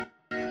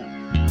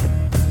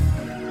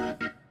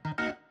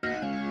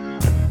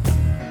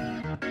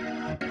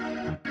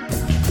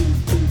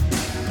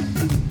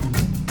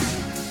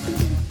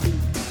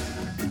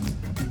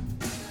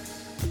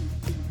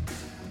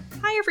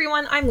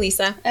everyone, I'm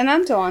Lisa. And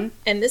I'm Dawn.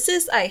 And this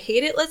is I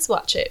Hate It, Let's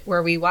Watch It,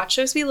 where we watch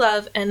shows we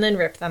love and then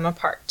rip them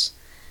apart.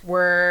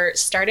 We're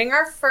starting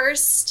our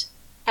first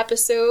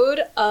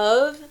episode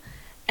of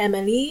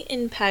Emily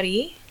in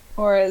Paris.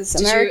 Or as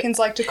Americans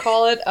like to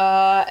call it,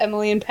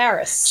 Emily in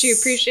Paris. Do you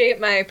appreciate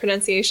my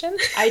pronunciation?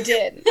 I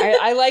did.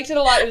 I liked it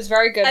a lot. It was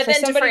very good. I've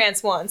been to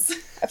France once.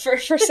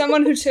 For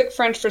someone who took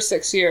French for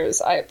 6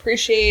 years, I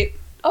appreciate...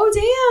 Oh,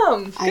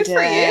 damn. Good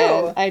for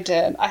you. I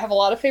did. I have a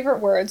lot of favorite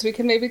words. We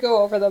can maybe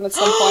go over them at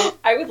some point.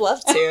 I would love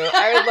to.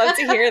 I would love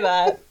to hear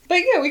that. But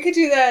yeah, we could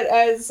do that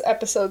as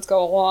episodes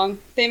go along.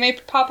 They may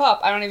pop up.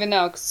 I don't even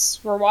know,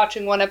 because we're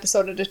watching one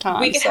episode at a time.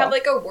 We could have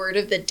like a word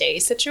of the day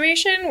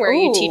situation where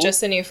you teach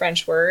us a new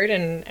French word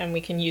and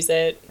we can use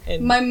it.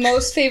 My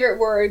most favorite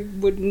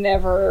word would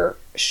never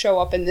show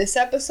up in this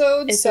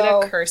episode. Is it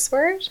a curse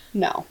word?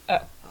 No. Oh.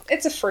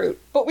 It's a fruit,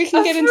 but we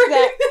can get into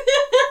that.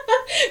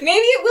 Maybe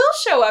it will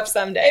show up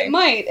someday.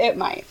 It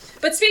might.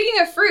 But speaking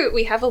of fruit,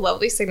 we have a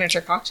lovely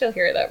signature cocktail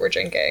here that we're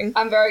drinking.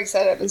 I'm very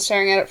excited. I've been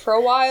staring at it for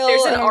a while.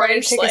 There's an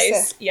orange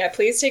slice. Yeah,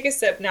 please take a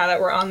sip now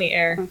that we're on the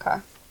air. Okay.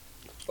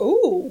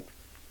 Ooh.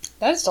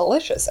 That is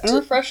delicious and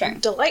refreshing.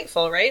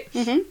 Delightful, right?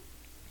 Mm-hmm.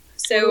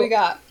 So what do we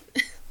got?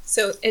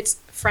 So it's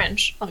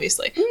French,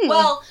 obviously.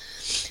 Well,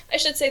 I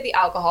should say the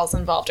alcohols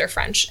involved are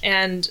French,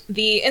 and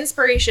the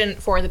inspiration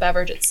for the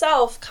beverage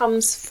itself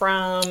comes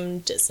from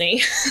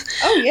Disney.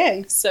 Oh,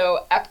 yay.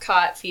 So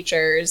Epcot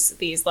features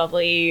these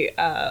lovely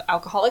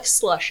alcoholic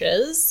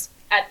slushes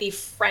at the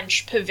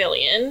French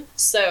Pavilion.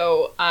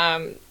 So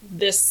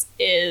this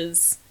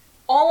is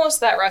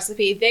almost that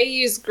recipe. They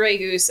use Grey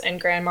Goose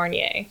and Grand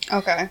Marnier.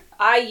 Okay.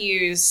 I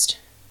used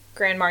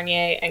Grand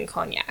Marnier and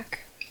cognac.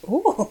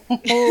 Ooh.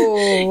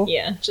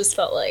 Yeah, just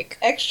felt like...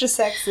 Extra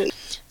sexy.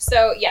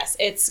 So, yes,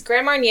 it's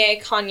Grand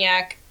Marnier,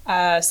 cognac,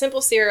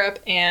 simple syrup,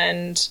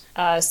 and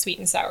sweet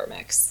and sour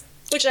mix,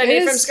 which I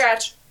made from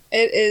scratch.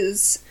 It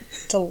is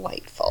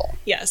delightful.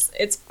 Yes,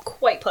 it's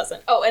quite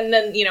pleasant. Oh, and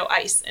then,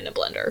 ice in a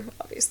blender,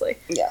 obviously.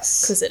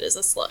 Yes. Because it is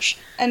a slush.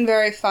 And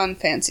very fun,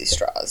 fancy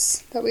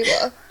straws that we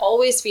love.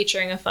 Always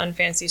featuring a fun,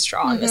 fancy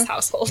straw in this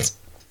household.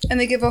 And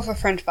they give off a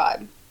French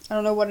vibe. I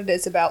don't know what it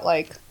is about,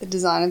 the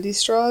design of these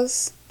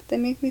straws. They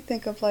make me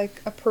think of, a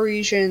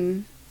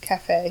Parisian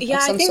cafe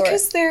of some I think sort.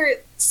 because they're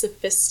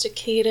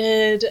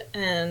sophisticated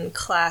and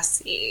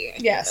classy.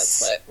 Yes.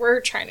 That's what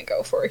we're trying to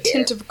go for here.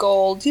 Tint of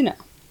gold,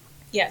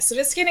 Yeah,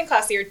 sophisticated and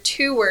classy are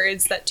two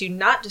words that do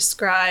not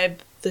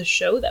describe the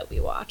show that we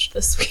watched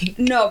this week.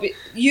 No, but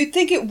you'd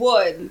think it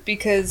would,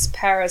 because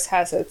Paris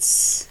has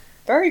its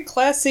very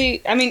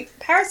classy... I mean,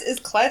 Paris is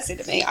classy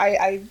to me.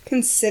 I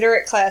consider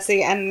it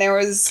classy, and there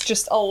was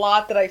just a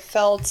lot that I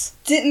felt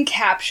didn't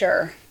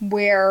capture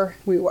where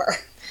we were.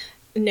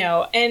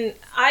 No, and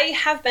I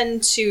have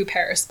been to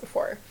Paris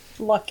before.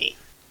 Lucky.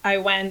 I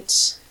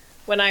went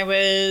when I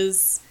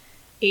was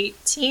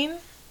 18,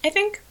 I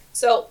think.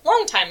 So,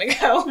 long time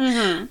ago.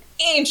 Mm-hmm.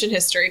 Ancient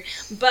history.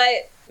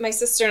 But my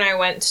sister and I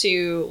went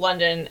to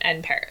London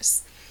and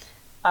Paris.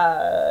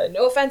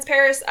 No offense,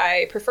 Paris.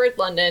 I preferred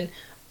London.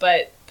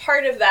 But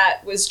part of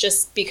that was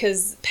just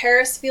because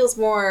Paris feels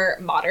more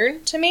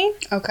modern to me.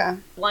 Okay.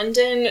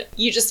 London,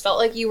 you just felt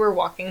like you were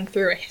walking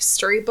through a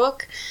history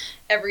book.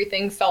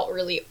 Everything felt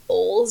really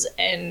old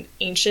and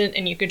ancient,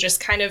 and you could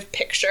just kind of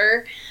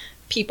picture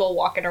people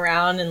walking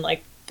around in, the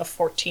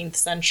 14th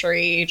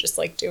century, just,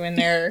 doing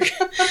their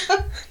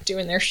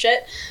doing their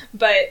shit.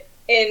 But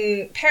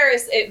in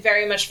Paris, it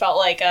very much felt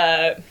like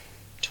a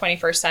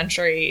 21st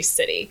century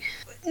city.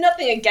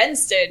 Nothing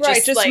against it.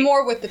 Right, just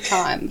more with the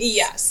times.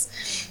 Yes.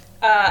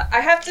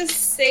 I have to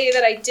say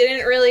that I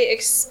didn't really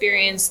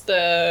experience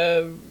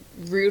the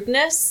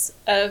rudeness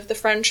of the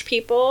French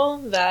people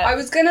that I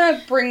was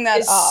gonna bring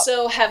that up. Is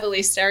so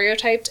heavily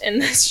stereotyped in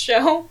this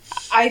show.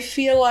 I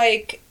feel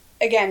like,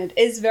 again, it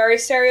is very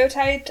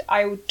stereotyped.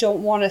 I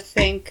don't want to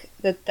think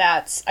that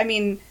that's... I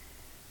mean,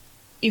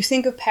 you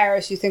think of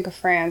Paris, you think of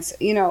France,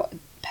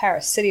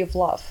 Paris, city of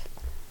love.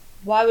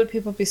 Why would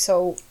people be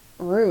so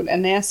rude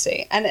and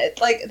nasty? And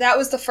that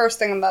was the first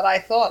thing that I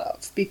thought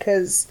of,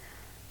 because,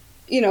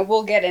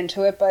 we'll get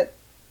into it, but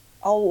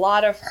a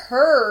lot of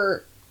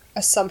her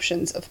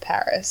assumptions of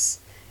Paris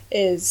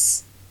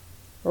is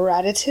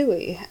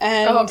Ratatouille.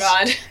 And, oh,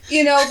 God.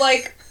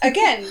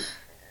 Again...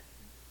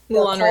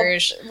 Moulin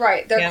Rouge.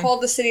 Right. They're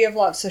called the City of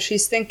Love. So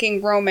she's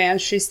thinking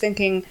romance. She's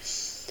thinking,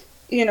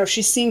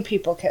 she's seeing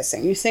people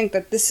kissing. You think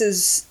that this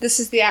is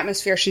the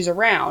atmosphere she's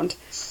around.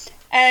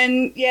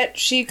 And yet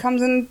she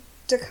comes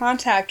into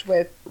contact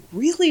with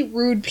really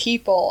rude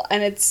people.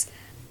 And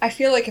I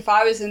feel like if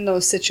I was in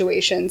those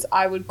situations,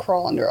 I would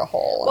crawl under a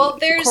hole. Well,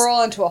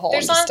 crawl into a hole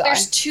and just die.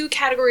 There's two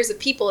categories of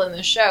people in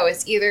the show.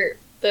 It's either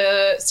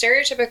the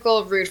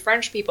stereotypical rude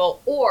French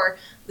people or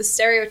the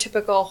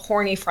stereotypical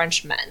horny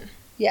French men.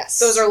 Yes.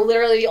 Those are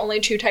literally the only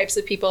two types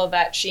of people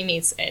that she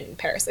meets in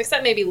Paris.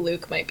 Except maybe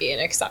Luke might be an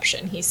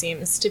exception. He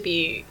seems to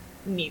be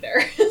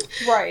neither.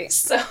 Right.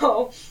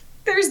 So,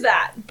 there's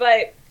that.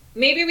 But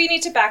maybe we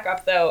need to back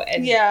up, though,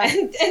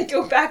 and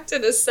go back to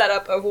the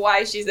setup of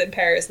why she's in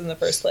Paris in the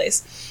first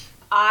place.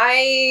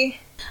 I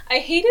I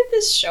hated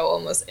this show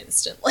almost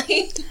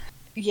instantly.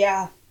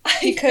 Yeah.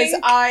 Because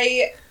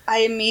I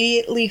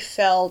immediately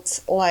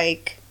felt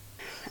like...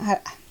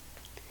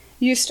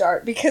 you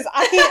start, because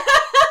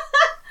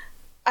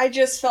I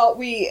just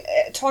felt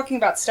talking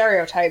about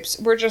stereotypes,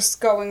 we're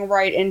just going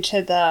right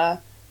into the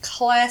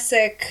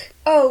classic,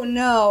 oh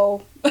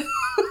no.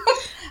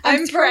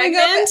 I'm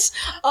pregnant?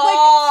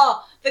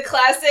 The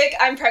classic,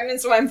 I'm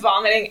pregnant so I'm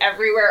vomiting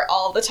everywhere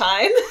all the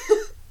time.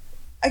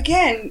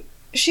 Again,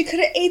 she could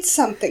have ate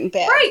something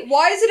bad. Right.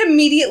 Why is it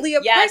immediately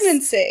a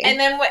pregnancy? And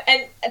then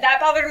and that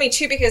bothered me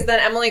too, because then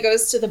Emily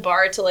goes to the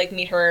bar to like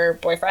meet her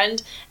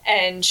boyfriend,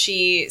 and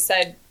she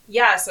said,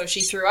 yeah, so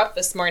she threw up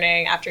this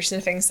morning after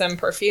sniffing some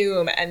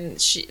perfume,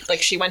 and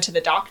she went to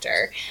the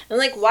doctor. And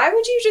like, why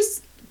would you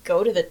just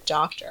go to the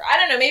doctor? I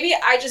don't know, maybe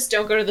I just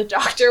don't go to the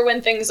doctor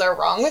when things are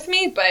wrong with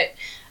me, but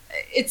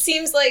it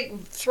seems like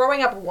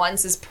throwing up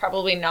once is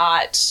probably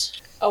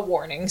not a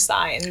warning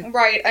sign.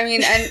 Right. I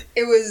mean, and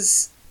it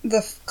was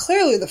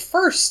clearly the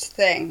first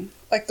thing,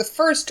 like the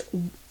first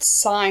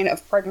sign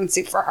of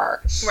pregnancy for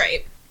her.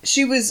 Right.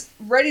 She was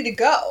ready to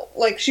go.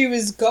 Like, she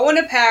was going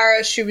to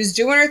Paris, she was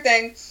doing her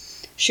thing,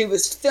 she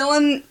was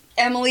filling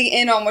Emily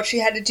in on what she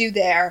had to do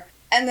there,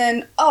 and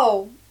then,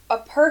 a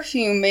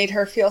perfume made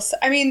her feel...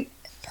 I mean...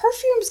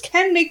 Perfumes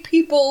can make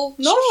people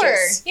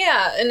nauseous. Sure,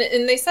 yeah,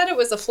 and they said it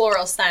was a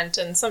floral scent,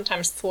 and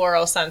sometimes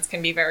floral scents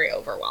can be very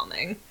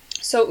overwhelming.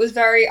 So it was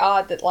very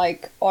odd that,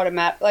 like,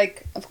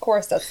 of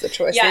course that's the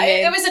choice they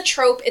made. It was a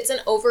trope. It's an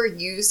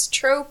overused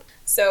trope,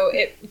 so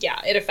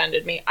it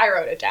offended me. I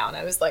wrote it down.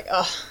 I was like,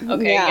 oh,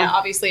 okay, yeah,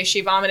 obviously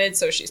she vomited,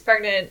 so she's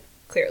pregnant,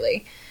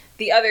 clearly.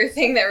 The other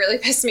thing that really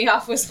pissed me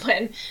off was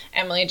when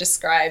Emily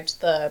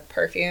described the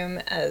perfume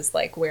as,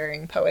 like,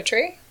 wearing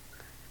poetry.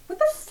 What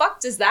the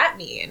fuck does that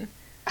mean?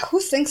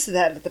 Who thinks of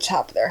that at the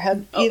top of their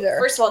head either?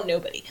 First of all,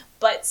 nobody.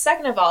 But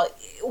second of all,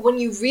 when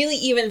you really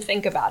even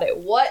think about it,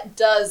 what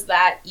does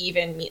that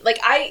even mean? Like,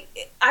 I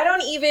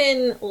don't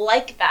even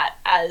like that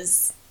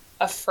as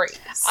a phrase.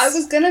 I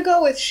was gonna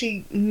go with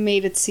she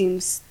made it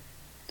seem,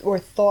 or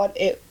thought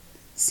it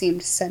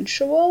seemed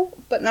sensual,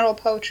 but not all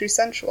poetry is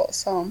sensual,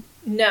 so...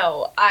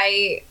 No,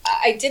 I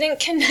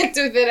didn't connect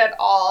with it at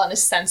all on a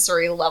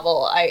sensory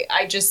level.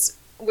 I just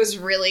was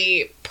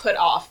really put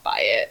off by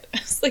it. I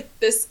was like,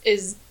 this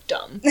is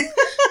dumb.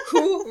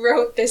 Who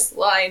wrote this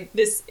line?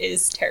 This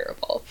is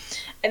terrible.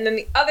 And then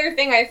the other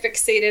thing I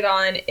fixated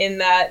on in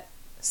that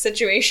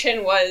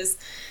situation was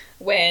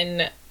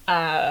when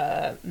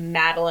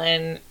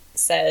Madeline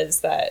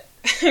says that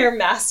her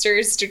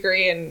master's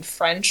degree in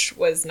French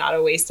was not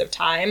a waste of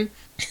time.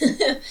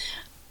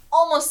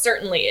 Almost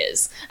certainly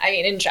is. I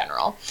mean, in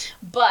general.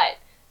 But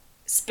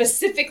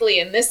specifically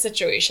in this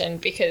situation,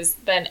 because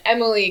then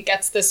Emily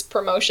gets this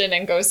promotion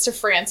and goes to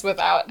France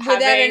without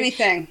having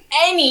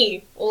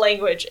any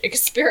language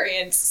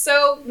experience.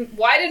 So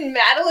why did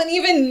Madeline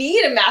even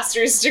need a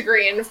master's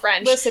degree in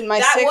French? Listen,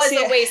 that was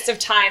a waste of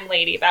time,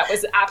 lady. That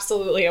was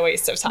absolutely a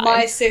waste of time.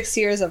 My 6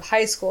 years of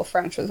high school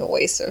French was a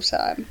waste of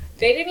time.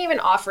 They didn't even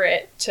offer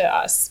it to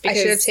us. I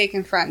should have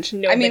taken French.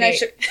 Nobody... I mean, I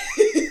should...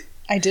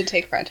 I did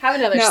take French. Have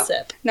another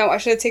sip. No, I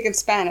should have taken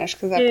Spanish,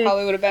 because that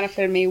probably would have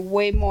benefited me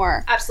way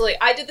more. Absolutely.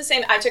 I did the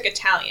same. I took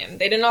Italian.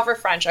 They didn't offer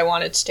French. I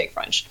wanted to take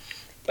French.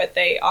 But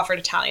they offered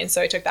Italian,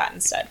 so I took that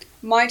instead.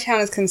 My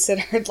town is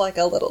considered like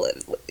a little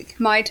Italy.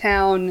 My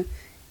town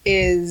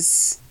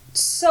is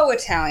so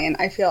Italian,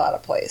 I feel out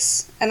of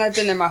place. And I've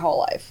been there my whole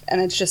life.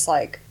 And it's just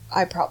like,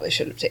 I probably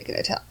should have taken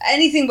Italian.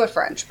 Anything but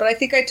French. But I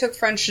think I took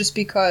French just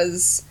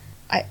because...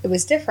 it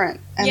was different,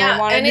 and I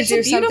wanted to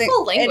do something. And it's a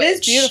beautiful language. It is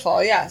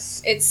beautiful,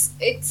 yes.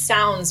 It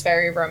sounds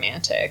very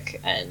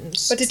romantic and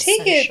but to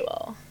take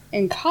sensual. It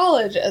in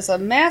college as a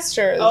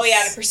master's. Oh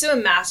yeah, to pursue a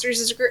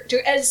master's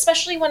degree,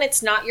 especially when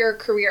it's not your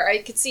career. I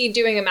could see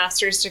doing a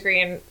master's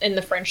degree in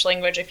the French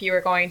language if you were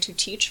going to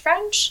teach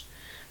French,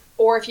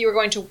 or if you were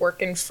going to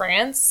work in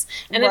France.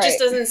 And it just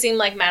doesn't seem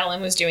like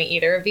Madeline was doing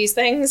either of these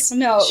things.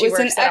 No, she it was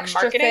works an at extra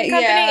a marketing thing.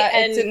 company. Yeah,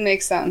 and it didn't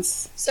make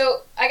sense.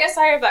 So I guess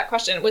I have that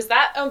question: was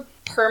that a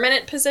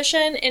permanent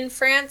position in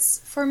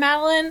France for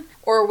Madeline,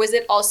 or was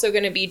it also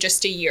going to be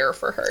just a year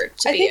for her to be in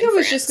France? I think it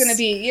was just going to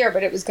be a year,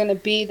 but it was going to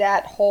be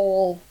that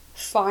whole,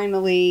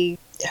 finally,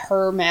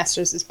 her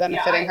master's is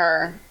benefiting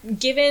her.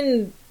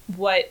 Given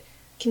what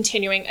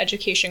continuing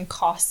education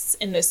costs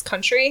in this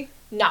country,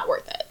 not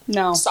worth it.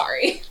 No.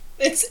 Sorry.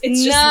 It's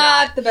just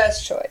not the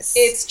best choice.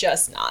 It's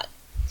just not.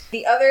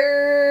 The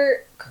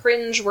other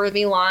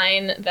cringeworthy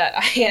line that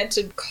I had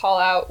to call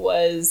out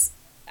was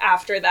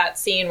after that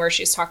scene where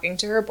she's talking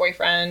to her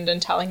boyfriend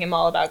and telling him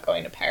all about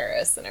going to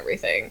Paris and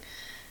everything.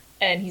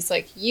 And he's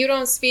like, you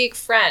don't speak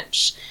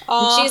French.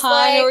 And she's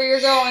like, I know where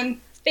you're going.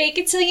 Fake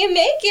it till you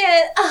make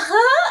it.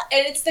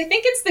 And I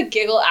think it's the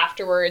giggle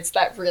afterwards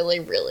that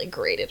really, really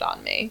grated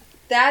on me.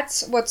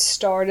 That's what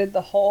started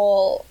the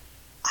whole,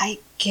 I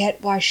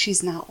get why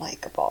she's not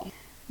likable.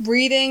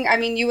 Reading, I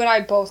mean, you and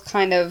I both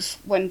kind of,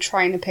 when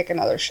trying to pick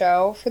another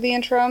show for the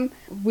interim,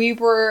 we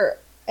were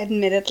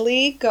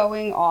admittedly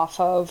going off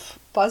of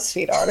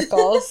BuzzFeed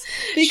articles.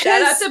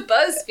 Shout out to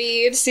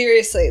BuzzFeed.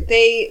 Seriously,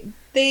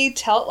 they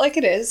tell it like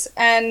it is,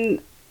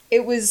 and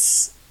it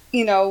was,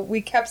 you know,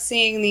 we kept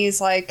seeing these,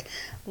 like,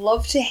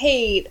 love to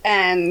hate,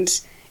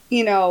 and,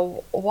 you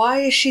know, why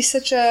is she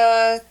such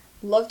a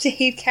love to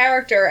hate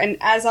character? And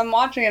as I'm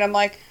watching it, I'm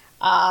like,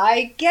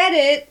 I get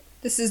it.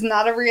 This is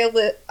not a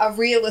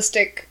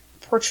realistic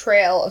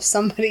portrayal of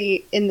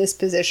somebody in this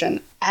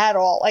position at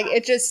all. Like,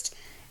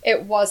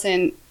 it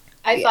wasn't.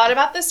 I thought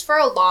about this for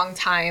a long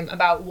time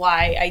about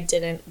why I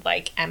didn't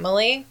like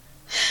Emily,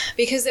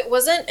 because it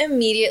wasn't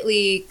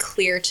immediately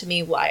clear to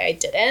me why I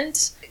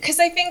didn't. Because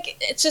I think,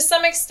 to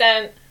some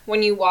extent,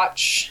 when you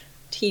watch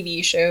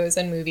TV shows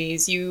and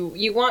movies, you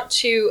want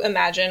to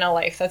imagine a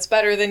life that's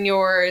better than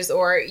yours,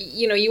 or,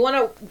 you know, you want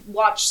to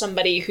watch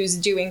somebody who's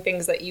doing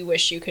things that you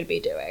wish you could be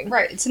doing.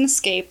 Right, it's an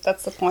escape,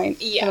 that's the point,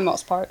 for the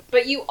most part.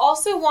 But you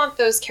also want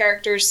those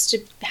characters to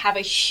have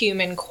a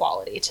human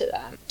quality to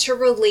them, to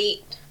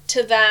relate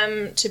to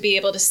them, to be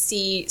able to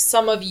see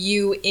some of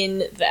you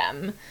in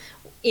them,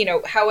 you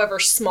know, however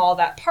small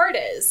that part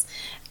is.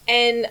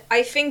 And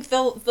I think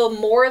the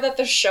more that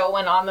the show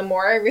went on, the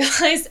more I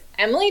realized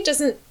Emily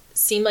doesn't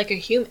seem like a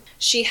human.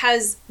 She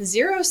has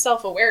zero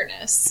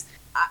self-awareness.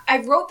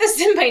 I wrote this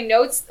in my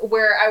notes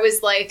where I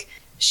was like,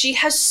 she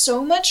has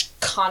so much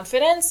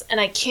confidence,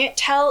 and I can't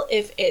tell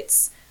if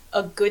it's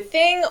a good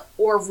thing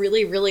or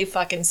really, really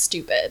fucking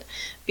stupid.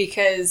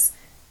 Because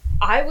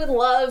I would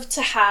love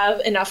to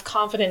have enough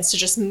confidence to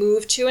just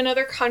move to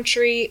another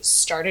country,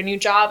 start a new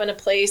job in a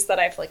place that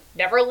I've, like,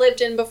 never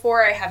lived in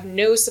before. I have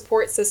no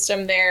support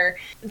system there.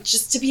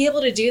 Just to be able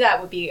to do that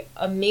would be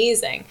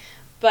amazing.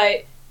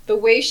 But the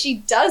way she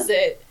does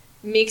it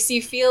makes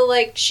you feel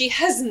like she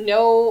has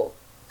no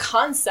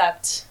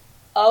concept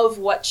of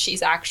what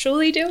she's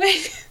actually doing.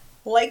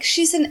 Like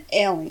she's an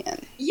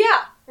alien.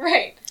 Yeah,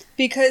 right.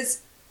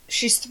 Because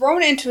she's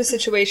thrown into a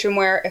situation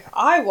where if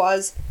I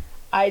was,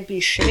 I'd be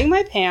shitting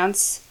my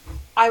pants.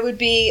 I would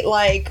be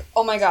like,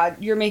 oh my god,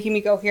 you're making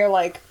me go here.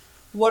 Like,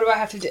 what do I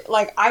have to do?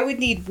 Like, I would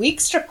need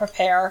weeks to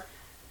prepare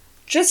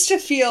just to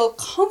feel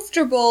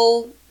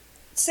comfortable.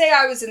 Say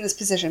I was in this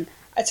position.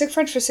 I took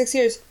French for 6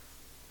 years.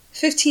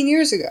 15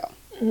 years ago.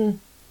 Mm-hmm.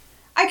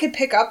 I could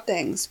pick up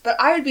things, but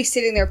I would be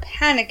sitting there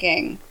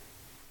panicking.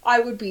 I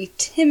would be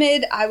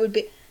timid. I would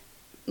be,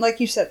 like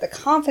you said, the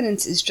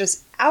confidence is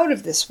just out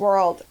of this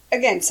world.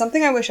 Again,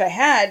 something I wish I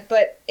had,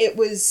 but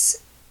it's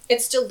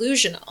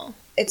delusional.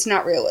 It's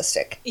not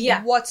realistic.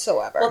 Yeah.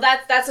 Whatsoever. Well,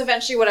 that's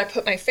eventually what I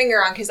put my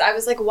finger on, because I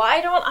was like,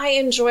 why don't I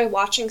enjoy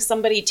watching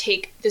somebody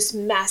take this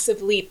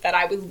massive leap that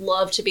I would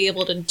love to be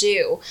able to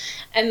do?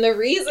 And the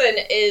reason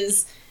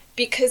is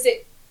because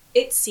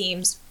it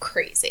seems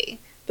crazy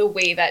the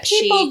way that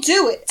people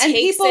do it, and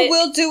people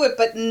will do it,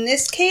 but in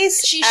this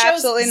case, she shows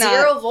absolutely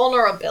zero not.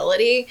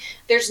 Vulnerability.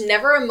 There's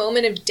never a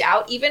moment of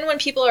doubt, even when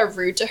people are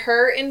rude to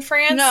her in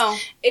France. No,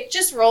 it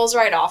just rolls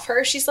right off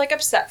her. She's like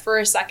upset for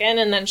a second,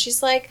 and then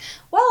she's like,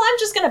 well, I'm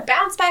just gonna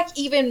bounce back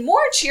even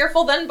more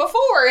cheerful than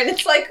before. And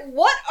it's like,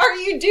 what are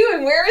you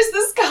doing? Where is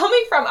this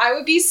coming from? I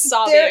would be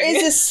sobbing. There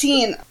is a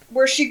scene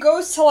where she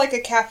goes to like a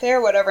cafe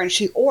or whatever, and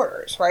she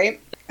orders, right?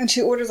 And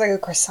she orders like a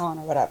croissant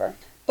or whatever.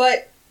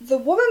 But the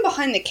woman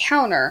behind the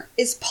counter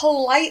is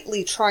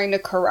politely trying to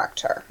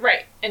correct her.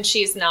 Right. And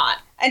she's not.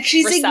 And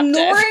she's receptive.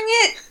 ignoring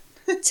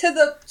it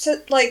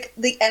to like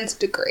the nth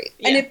degree.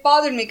 Yeah. And it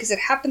bothered me because it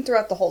happened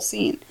throughout the whole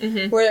scene.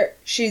 Mm-hmm. Where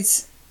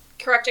she's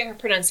correcting her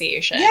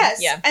pronunciation.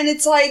 Yes. Yeah. And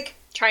it's like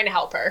trying to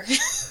help her.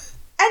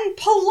 And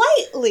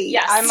politely,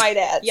 yes. I might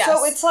add. Yes.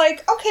 So it's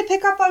like, okay,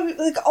 pick up on,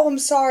 like, oh, I'm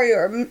sorry,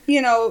 or,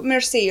 you know,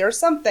 merci, or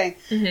something.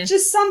 Mm-hmm.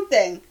 Just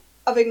something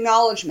of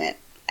acknowledgement.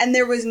 And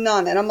there was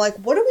none. And I'm like,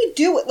 what do we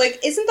do? Like,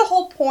 isn't the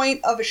whole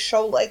point of a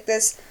show like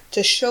this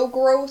to show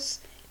growth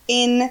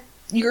in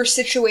your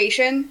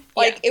situation?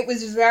 Like, It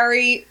was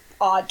very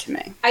odd to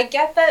me. I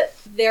get that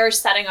they're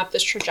setting up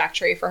this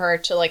trajectory for her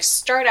to, like,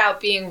 start out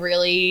being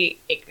really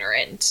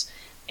ignorant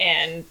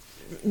and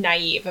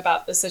naive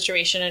about the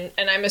situation.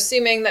 And I'm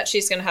assuming that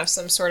she's going to have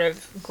some sort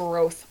of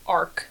growth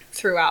arc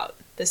throughout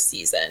the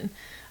season.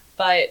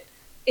 But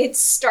it's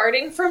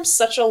starting from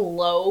such a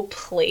low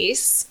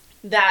place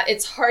that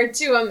it's hard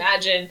to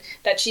imagine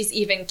that she's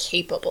even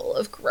capable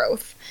of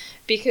growth,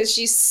 because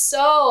she's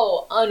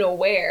so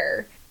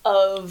unaware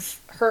of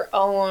her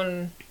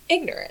own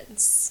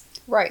ignorance.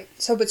 Right.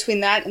 So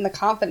between that and the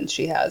confidence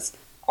she has,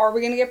 are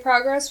we going to get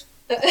progress?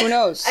 Who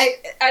knows?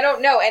 I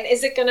don't know. And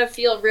is it going to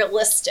feel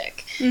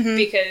realistic? Mm-hmm.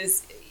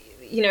 Because,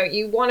 you know,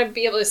 you want to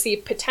be able to see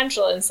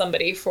potential in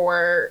somebody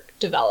for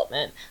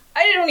development.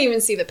 I don't even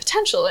see the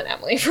potential in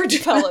Emily for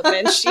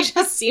development. She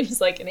just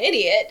seems like an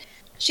idiot.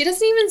 She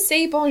doesn't even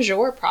say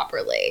bonjour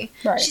properly.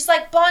 Right. She's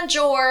like,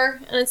 bonjour.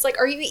 And it's like,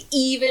 are you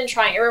even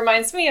trying? It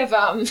reminds me of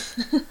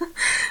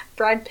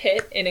Brad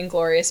Pitt in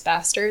Inglourious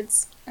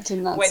Bastards. I did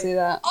not see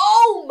that.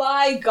 Oh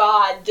my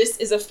god, this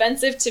is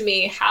offensive to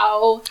me.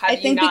 How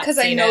have you not seen it? I think because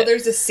I know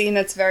there's a scene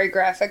that's very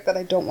graphic that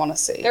I don't want to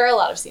see. There are a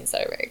lot of scenes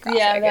that are very graphic.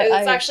 Yeah,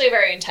 it's actually a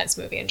very intense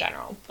movie in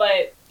general.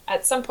 But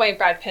at some point,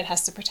 Brad Pitt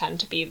has to pretend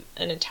to be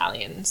an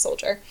Italian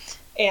soldier.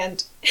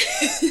 And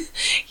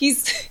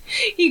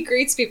he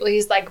greets people.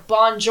 He's like,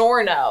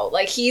 buongiorno.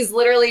 Like, he's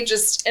literally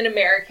just an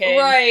American.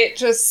 Right,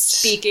 just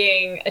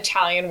speaking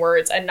Italian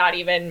words and not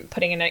even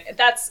putting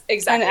that's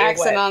exactly an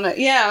accent on it.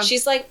 Yeah.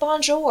 She's like,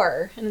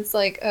 bonjour. And it's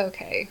like,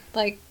 okay,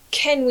 like,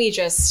 can we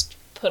just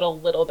put a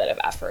little bit of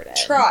effort in?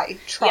 Try.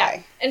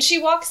 Yeah. And she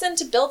walks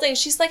into buildings.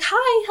 She's like,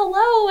 hi,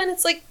 hello. And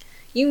it's like,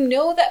 you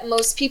know that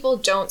most people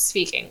don't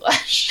speak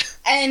English.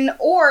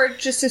 Or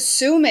just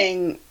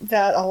assuming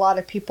that a lot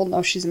of people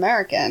know she's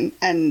American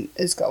and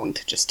is going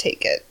to just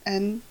take it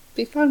and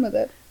be fine with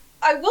it.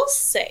 I will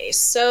say,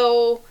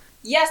 so,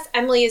 yes,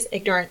 Emily is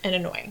ignorant and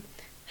annoying.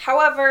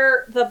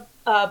 However, the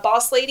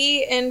boss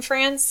lady in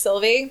France,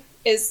 Sylvie,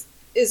 is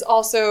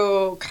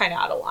also kind of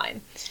out of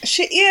line.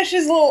 She's a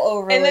little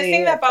overly. And the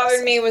thing that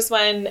bothered me was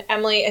when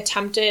Emily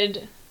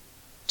attempted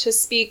to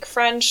speak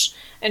French,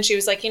 and she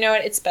was like, you know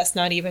what, it's best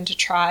not even to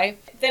try.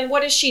 Then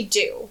what does she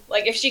do?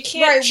 Like, if she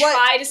can't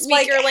try to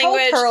speak your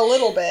language... help her a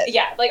little bit.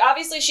 Yeah, like,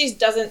 obviously she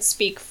doesn't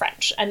speak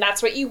French, and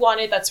that's what you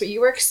wanted, that's what you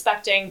were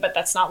expecting, but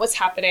that's not what's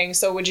happening.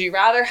 So would you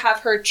rather have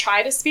her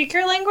try to speak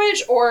your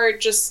language, or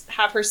just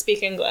have her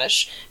speak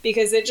English?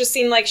 Because it just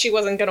seemed like she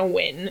wasn't going to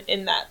win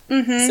in that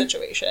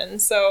situation.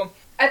 So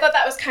I thought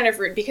that was kind of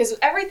rude, because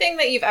everything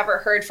that you've ever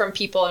heard from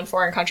people in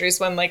foreign countries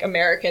when, like,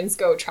 Americans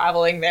go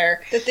traveling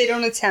there... That they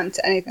don't attempt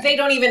anything. They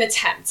don't even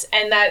attempt,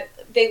 and that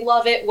they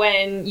love it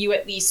when you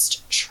at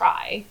least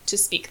try to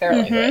speak their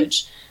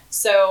language.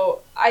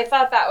 So I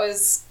thought that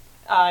was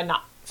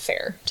not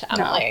fair to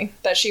Emily. No.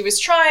 That she was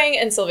trying,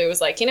 and Sylvie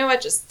was like, you know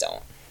what, just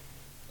don't.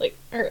 Like,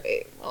 all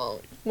right, well,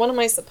 what am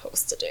I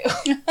supposed to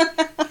do?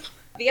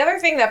 The other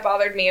thing that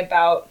bothered me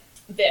about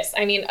this,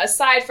 I mean,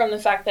 aside from the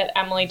fact that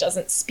Emily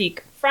doesn't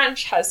speak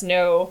French, has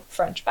no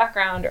French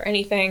background or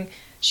anything,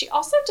 she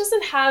also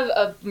doesn't have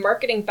a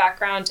marketing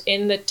background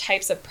in the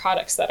types of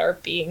products that are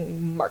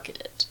being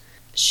marketed.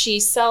 She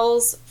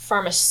sells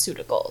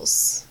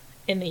pharmaceuticals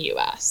in the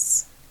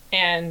US,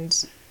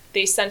 and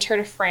they sent her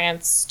to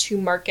France to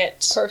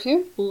market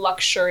perfume,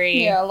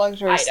 luxury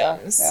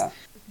items. Yeah.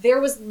 There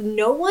was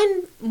no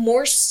one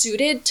more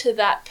suited to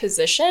that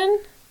position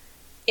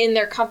in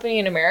their company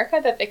in America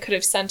that they could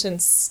have sent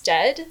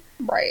instead.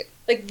 Right.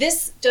 Like,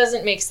 this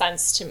doesn't make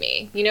sense to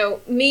me. You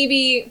know,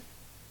 maybe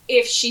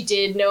if she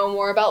did know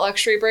more about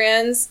luxury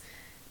brands,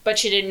 but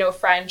she didn't know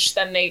French,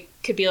 then they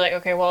could be like,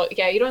 okay, well,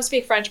 yeah, you don't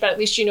speak French, but at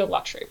least you know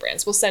luxury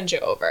brands. We'll send you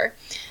over.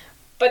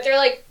 But they're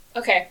like,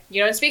 okay,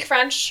 you don't speak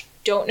French,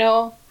 don't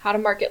know how to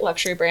market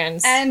luxury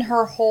brands. And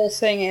her whole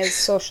thing is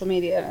social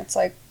media. And it's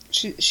like,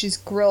 she's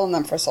grilling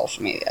them for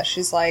social media.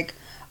 She's like,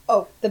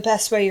 oh, the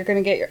best way you're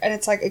going to get your... And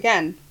it's like,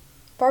 again,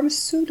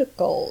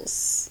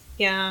 pharmaceuticals.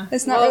 Yeah.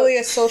 It's not really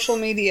a social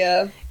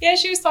media... Yeah,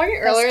 she was talking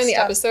earlier in the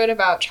episode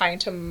about trying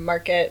to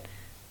market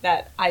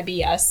that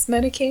IBS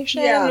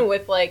medication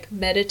with, like,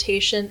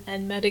 meditation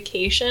and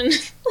medication.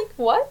 Like,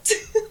 what?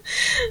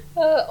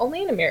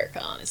 Only in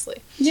America,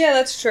 honestly. Yeah,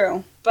 that's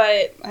true.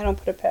 But... I don't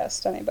put it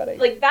past anybody.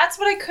 Like, that's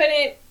what I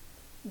couldn't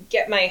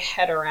get my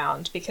head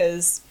around,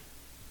 because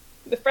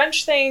the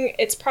French thing,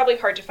 it's probably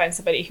hard to find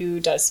somebody who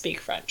does speak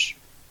French.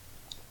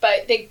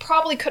 But they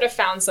probably could have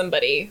found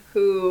somebody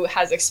who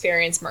has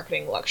experience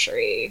marketing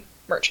luxury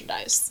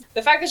merchandise.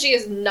 The fact that she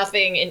has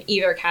nothing in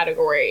either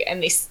category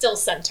and they still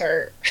sent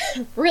her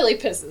really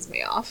pisses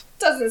me off.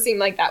 Doesn't seem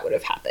like that would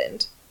have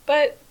happened.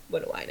 But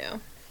what do I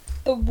know?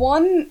 The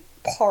one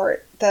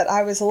part that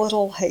I was a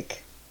little,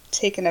 like,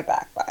 taken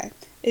aback by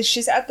is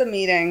she's at the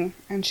meeting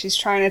and she's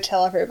trying to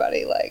tell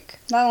everybody, like,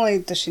 not only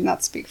does she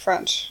not speak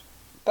French,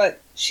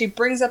 but she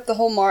brings up the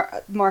whole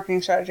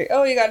marketing strategy.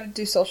 Oh, you gotta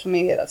do social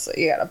media.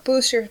 You gotta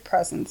boost your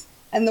presence.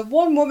 And the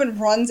one woman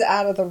runs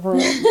out of the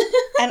room.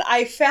 And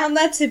I found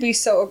that to be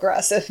so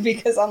aggressive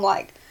because I'm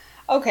like,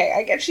 okay,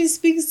 I get she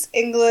speaks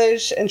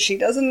English and she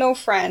doesn't know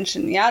French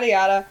and yada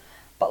yada.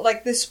 But,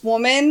 like, this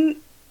woman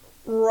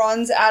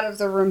runs out of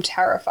the room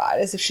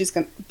terrified as if she's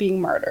being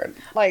murdered.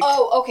 Like,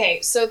 oh,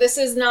 okay. So this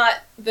is not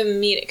the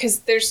meeting, because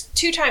there's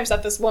 2 times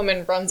that this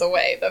woman runs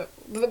away. But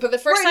the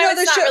first time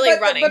it's not really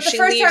running. She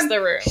leaves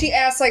the room. She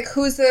asks, like,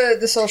 who's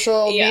the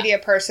social media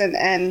person,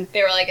 and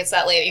they were like, it's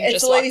that lady who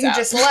just walked out. It's the lady who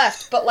just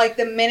left. But, like,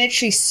 the minute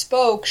she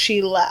spoke,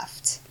 she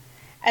left.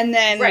 And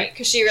then... Right,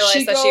 because she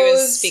realized that she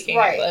was speaking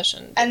English.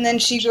 And then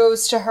she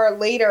goes to her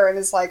later and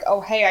is like,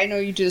 oh, hey, I know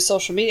you do the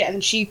social media.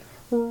 And she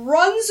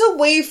runs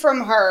away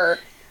from her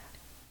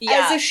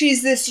as if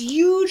she's this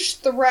huge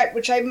threat,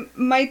 which I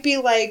might be,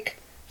 like,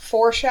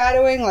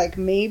 foreshadowing. Like,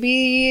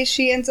 maybe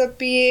she ends up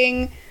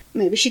being...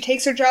 Maybe she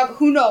takes her job.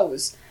 Who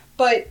knows?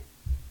 But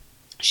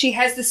she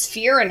has this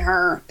fear in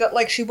her that,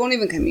 like, she won't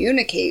even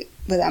communicate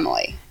with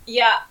Emily.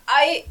 Yeah,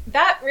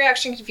 that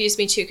reaction confused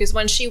me too, because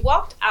when she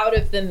walked out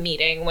of the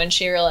meeting, when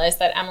she realized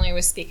that Emily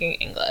was speaking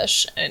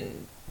English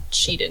and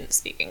she didn't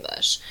speak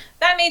English,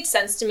 that made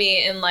sense to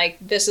me, and, like,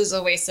 this is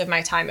a waste of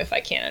my time if I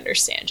can't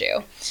understand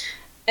you.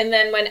 And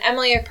then when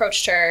Emily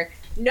approached her,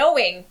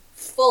 knowing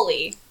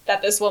fully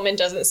that this woman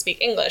doesn't speak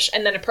English,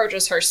 and then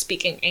approaches her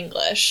speaking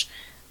English,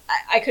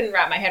 I couldn't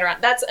wrap my head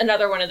around. That's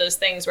another one of those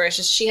things where it's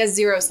just she has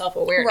zero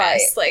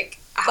self-awareness. Right.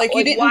 Like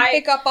you didn't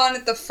pick up on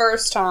it the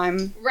first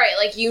time. Right,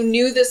 like you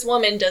knew this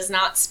woman does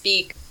not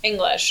speak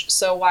English,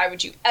 so why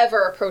would you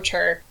ever approach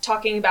her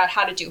talking about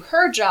how to do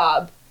her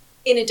job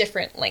in a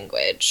different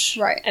language?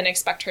 Right. And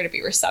expect her to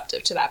be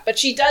receptive to that. But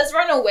she does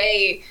run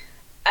away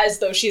as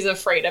though she's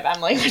afraid of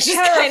Emily, which is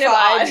kind of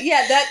odd.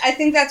 Yeah, I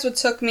think that's what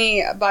took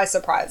me by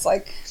surprise.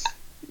 Like,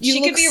 she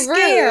could be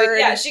rude.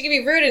 Yeah, she could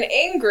be rude and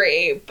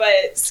angry,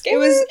 but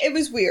scared. It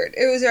was weird.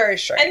 It was very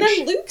strange. And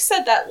then Luke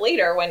said that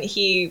later when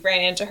he ran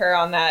into her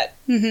on that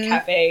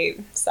cafe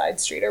side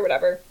street or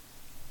whatever.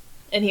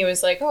 And he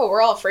was like, "Oh,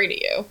 we're all afraid of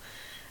you."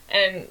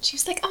 And she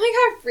was like, "Oh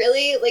my god,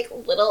 really? Like,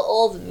 little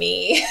old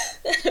me."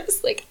 I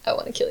was like, "I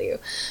want to kill you."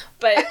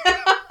 But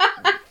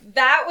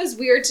that was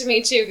weird to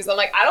me, too, because I'm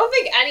like, I don't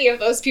think any of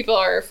those people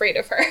are afraid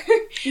of her.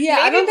 Yeah,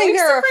 I don't think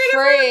they're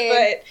afraid. Of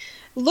her, but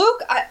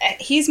Luke,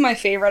 he's my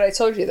favorite. I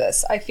told you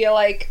this. I feel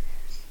like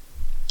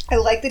I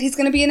like that he's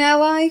going to be an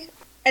ally.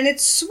 And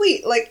it's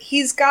sweet. Like,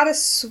 he's got a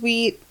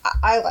sweet...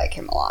 I like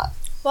him a lot.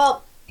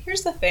 Well,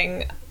 here's the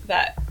thing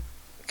that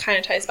kind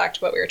of ties back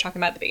to what we were talking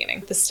about at the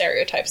beginning. The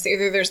stereotypes.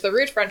 Either there's the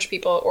rude French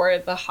people or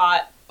the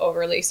hot,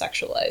 overly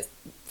sexualized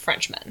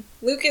Frenchmen.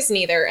 Luke is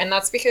neither, and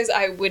that's because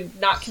I would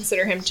not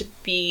consider him to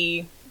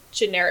be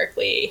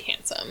generically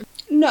handsome.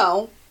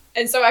 No.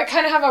 And so I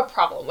kind of have a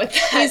problem with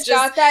that. He's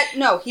got that...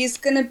 No, he's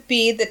going to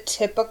be the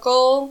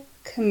typical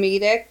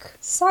comedic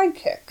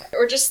sidekick.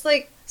 Or just,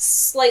 like,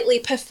 slightly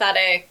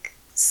pathetic,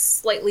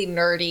 slightly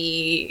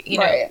nerdy, you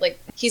know, like,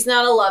 he's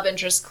not a love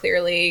interest,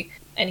 clearly,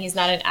 and he's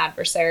not an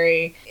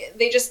adversary.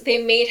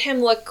 They made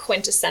him look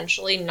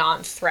quintessentially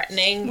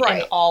non-threatening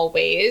in all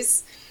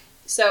ways.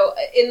 So,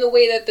 in the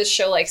way that this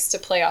show likes to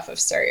play off of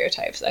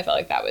stereotypes, I felt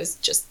like that was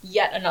just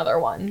yet another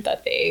one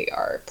that they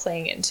are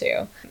playing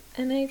into.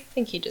 And I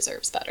think he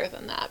deserves better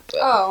than that. But.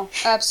 Oh,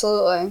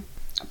 absolutely.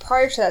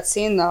 Prior to that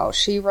scene, though,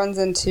 she runs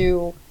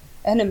into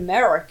an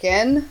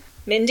American.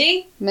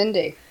 Mindy?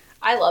 Mindy.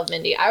 I love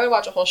Mindy. I would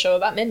watch a whole show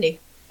about Mindy.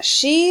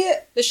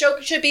 The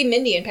show should be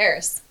Mindy in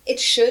Paris. It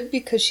should,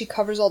 because she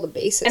covers all the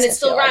bases. And it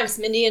still rhymes.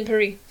 Like. Mindy in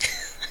Paris.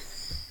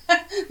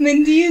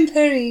 Mindy in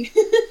Paris.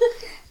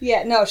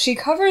 Yeah, no, she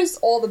covers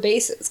all the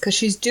bases, because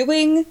she's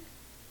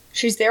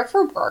there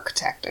for work,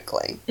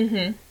 technically.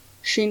 Mm-hmm.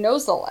 She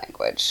knows the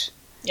language.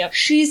 Yep.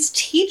 She's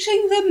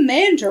teaching the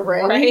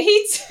Mandarin.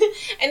 Right?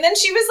 And then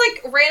she was,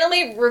 like,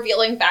 randomly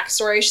revealing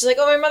backstory. She's like,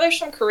 oh, my mother's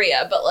from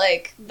Korea, but,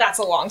 like, that's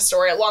a long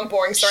story, a long,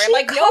 boring story. I'm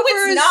like, no,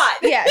 it's not.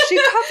 Yeah, she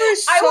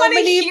covers so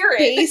many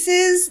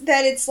bases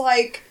that it's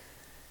like,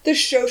 the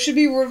show should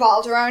be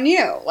revolved around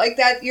you. Like,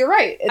 that, you're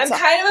right. I'm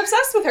kind of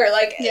obsessed with her.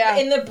 Like,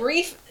 in the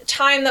brief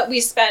time that we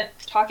spent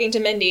talking to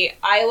Mindy,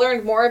 I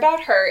learned more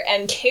about her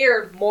and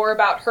cared more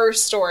about her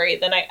story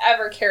than I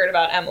ever cared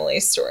about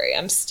Emily's story.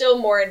 I'm still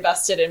more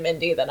invested in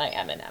Mindy than I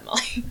am in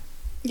Emily.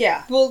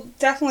 Yeah, we'll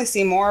definitely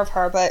see more of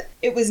her, but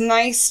it was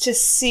nice to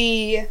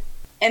see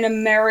an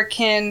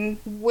American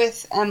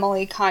with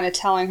Emily kind of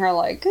telling her,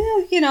 like,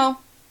 you know,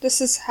 this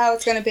is how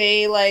it's going to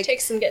be. Like,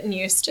 takes some getting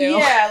used to.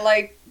 Yeah,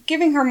 like,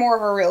 giving her more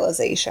of a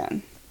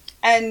realization.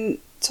 And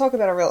talk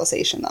about a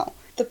realization, though.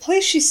 The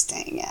place she's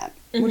staying at,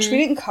 which we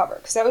didn't cover,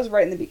 because that was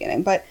right in the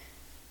beginning, but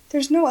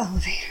there's no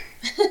elevator.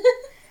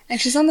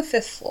 And she's on the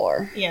 5th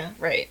floor. Yeah,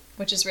 right.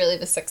 Which is really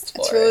the 6th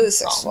floor. It's really the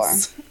 6th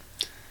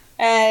floor.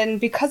 And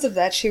because of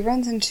that, she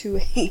runs into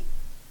a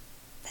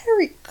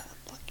very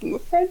good-looking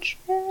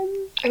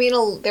Frenchman. I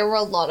mean, there were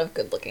a lot of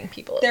good-looking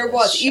people in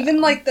this show.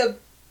 Even, like, the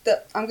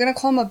I'm gonna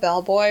call him a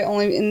bellboy,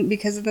 only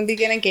because in the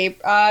beginning,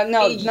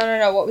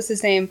 no, what was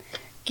his name?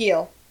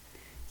 Gil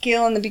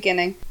in the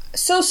beginning.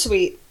 So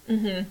sweet.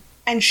 Mm-hmm.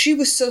 And she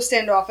was so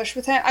standoffish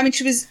with him. I mean,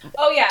 she was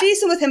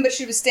decent with him, but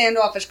she was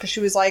standoffish because she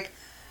was like,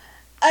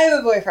 I have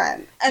a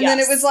boyfriend. And then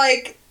it was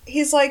like,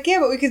 he's like, yeah,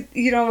 but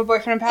you don't have a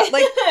boyfriend. Like,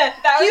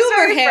 that was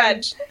very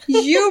French.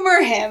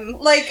 Humor him.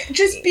 Like,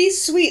 just be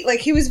sweet. Like,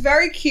 he was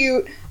very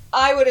cute.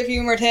 I would have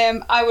humored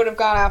him. I would have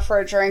gone out for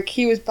a drink.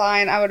 He was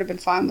buying. I would have been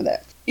fine with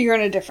it. You're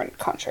in a different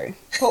country.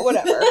 But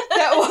whatever.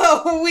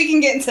 We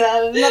can get into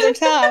that at another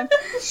time.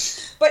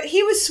 But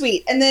he was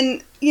sweet. And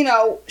then, you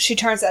know, she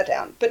turns that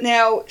down. But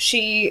now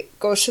she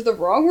goes to the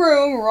wrong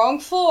room, wrong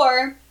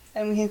floor.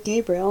 And we have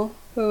Gabriel,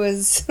 who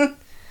is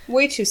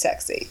way too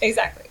sexy.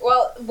 Exactly.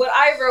 Well, what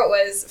I wrote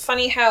was,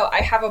 funny how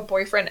I have a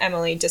boyfriend,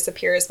 Emily,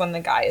 disappears when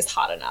the guy is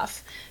hot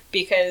enough.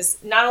 Because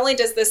not only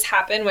does this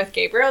happen with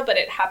Gabriel, but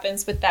it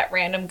happens with that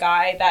random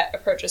guy that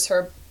approaches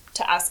her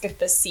to ask if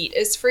the seat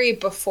is free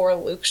before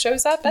Luke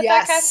shows up at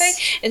that cafe.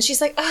 And she's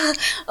like, oh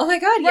my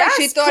god, yes,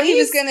 she thought he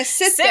was going to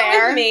sit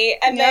there with me.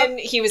 And then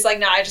he was like,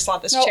 no, I just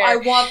want this chair. I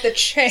want the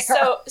chair.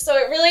 So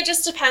it really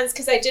just depends,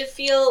 because I did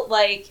feel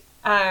like,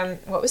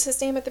 what was his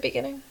name at the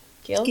beginning?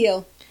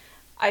 Gil.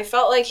 I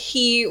felt like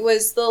he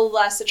was the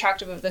less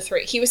attractive of the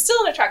three. He was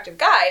still an attractive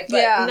guy,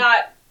 but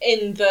not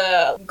in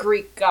the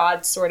Greek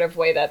god sort of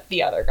way that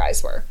the other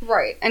guys were.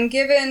 Right. And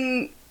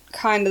given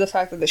kind of the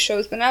fact that the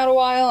show's been out a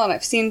while and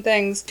I've seen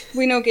things,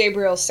 we know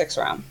Gabriel sticks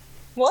around.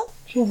 What?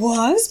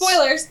 What?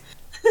 Spoilers.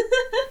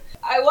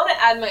 I want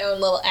to add my own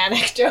little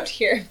anecdote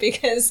here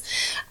because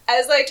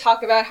as I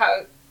talk about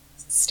how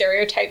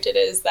stereotyped it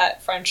is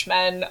that French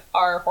men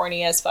are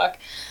horny as fuck,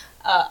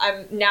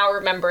 I'm now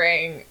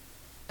remembering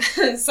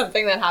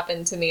something that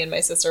happened to me and my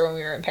sister when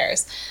we were in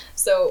Paris.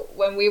 So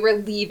when we were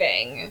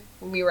leaving,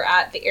 we were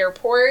at the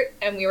airport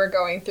and we were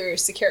going through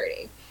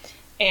security.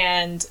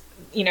 And,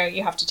 you know,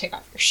 you have to take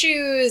off your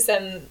shoes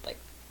and, like,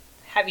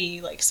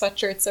 heavy, like,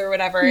 sweatshirts or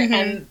whatever. Mm-hmm.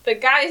 And the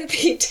guy,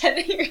 the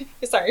attendant,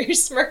 sorry, you're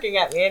smirking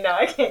at me and now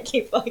I can't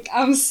keep, like...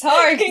 I'm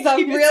sorry, because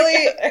I'm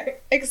really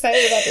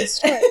excited about this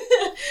trip.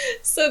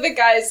 So the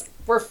guys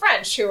were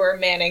French who were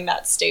manning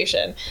that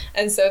station.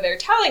 And so they're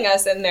telling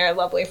us in their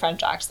lovely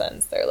French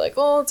accents, they're like,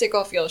 oh, take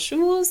off your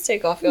shoes,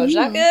 take off your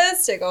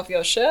jackets, take off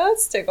your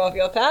shirts, take off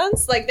your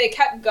pants. Like, they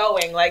kept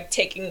going, like,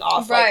 taking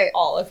off, like,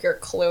 all of your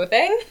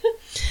clothing.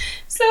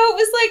 So it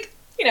was like,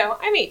 you know,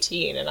 I'm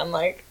 18 and I'm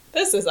like,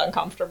 this is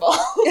uncomfortable.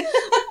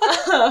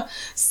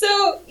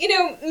 So, you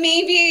know,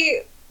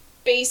 maybe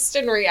based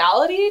in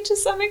reality to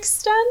some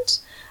extent,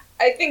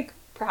 I think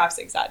perhaps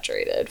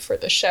exaggerated for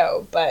the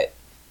show, but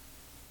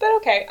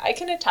okay, I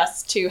can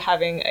attest to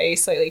having a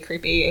slightly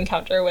creepy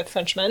encounter with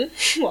Frenchmen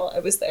while I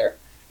was there.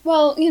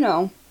 Well, you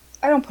know,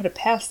 I don't put it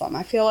past them.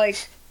 I feel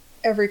like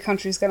every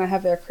country's gonna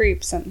have their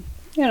creeps and,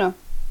 you know.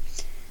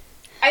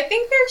 I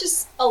think they're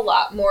just a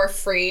lot more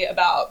free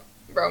about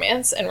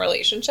romance and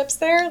relationships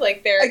there.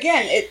 Like, they're...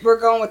 Again, we're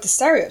going with the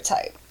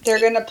stereotype. They're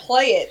gonna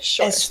play it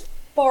as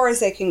far as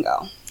they can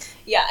go.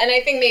 Yeah, and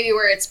I think maybe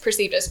where it's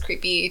perceived as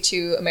creepy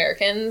to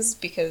Americans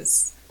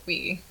because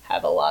we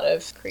have a lot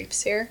of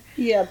creeps here.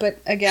 Yeah, but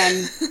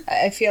again,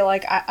 I feel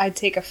like I'd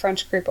take a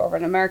French creep over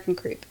an American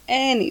creep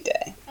any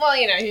day. Well,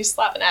 you know, you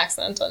slap an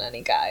accent on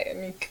any guy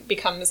and he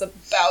becomes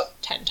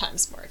about 10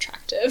 times more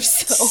attractive,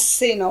 so...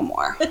 Say no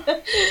more.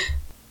 Going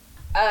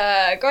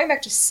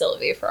back to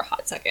Sylvie for a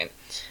hot second,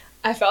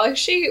 I felt like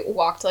she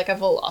walked like a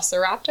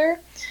velociraptor.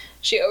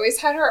 She always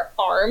had her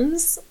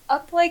arms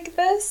up like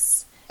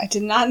this. I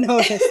did not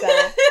notice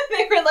that.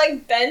 They were,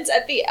 like, bent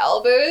at the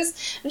elbows,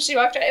 and she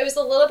walked around. It was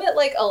a little bit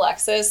like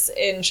Alexis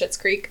in Schitt's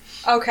Creek.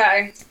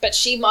 Okay. But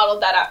she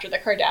modeled that after the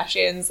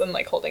Kardashians and,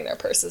 like, holding their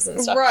purses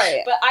and stuff.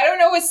 Right. But I don't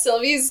know what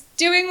Sylvie's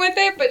doing with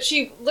it, but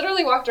she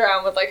literally walked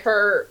around with, like,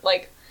 her,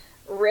 like,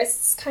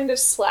 wrists kind of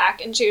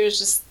slack, and she was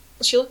just...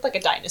 She looked like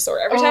a dinosaur.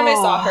 Every time I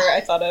saw her,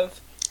 I thought of...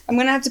 I'm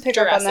going to have to pick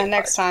up on that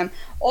next time.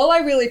 All I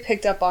really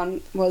picked up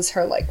on was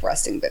her, like,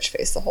 resting bitch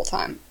face the whole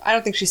time. I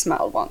don't think she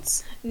smiled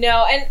once.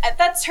 No, and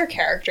that's her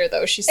character,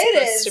 though. She's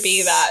supposed to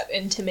be that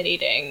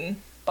intimidating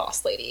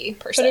boss lady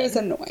person. But it was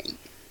annoying.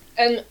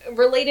 And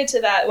related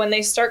to that, when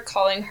they start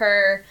calling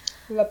her...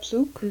 La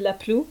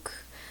Plouc,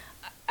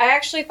 I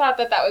actually thought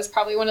that was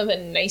probably one of the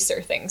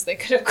nicer things they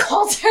could have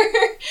called her.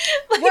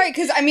 Like, right,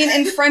 because, I mean,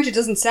 in French it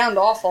doesn't sound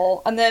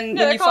awful. And then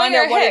when you find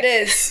out what it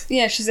is...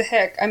 Yeah, she's a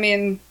hick. I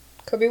mean...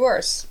 Could be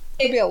worse.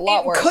 Could be a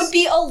lot worse. Could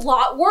be a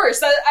lot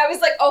worse. I was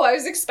like, I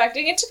was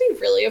expecting it to be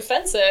really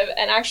offensive,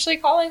 and actually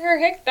calling her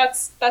hick,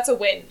 that's a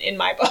win in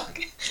my book.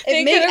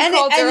 And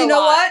you know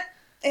what?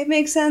 It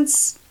makes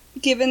sense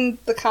given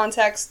the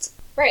context.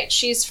 Right,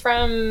 she's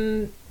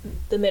from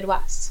the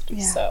Midwest.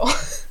 Yeah. So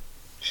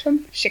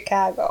from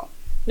Chicago.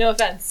 No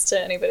offense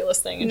to anybody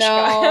listening in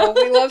Chicago. No,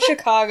 we love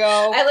Chicago.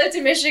 I lived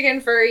in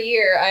Michigan for a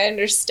year. I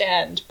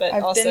understand, but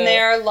I've been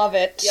there, love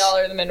it. Y'all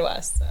are the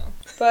Midwest, so.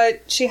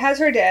 But she has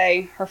her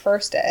day, her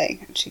first day,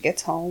 and she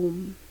gets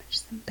home.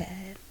 She's in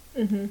bed.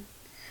 Mm-hmm.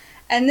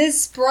 And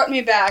this brought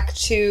me back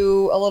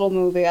to a little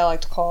movie I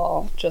like to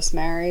call Just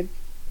Married.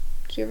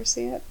 Did you ever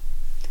see it?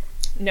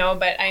 No,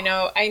 but I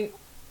know.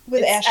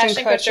 With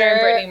Ashton Kutcher and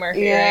Brittany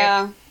Murphy,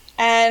 yeah. Right?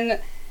 And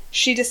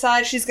she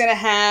decides she's going to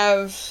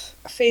have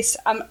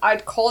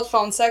I'd call it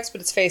phone sex, but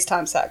it's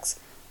FaceTime sex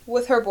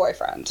with her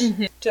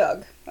boyfriend,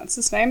 Doug. That's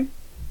his name.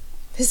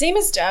 His name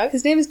is Doug?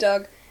 His name is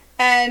Doug.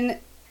 And...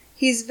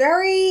 he's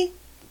very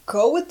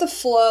go with the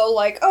flow,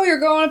 like, oh, you're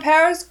going to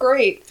Paris?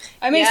 Great.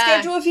 I made a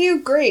schedule with you?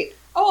 Great.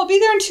 Oh, I'll be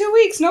there in 2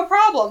 weeks, no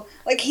problem.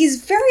 Like,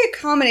 he's very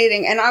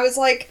accommodating, and I was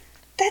like,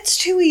 that's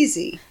too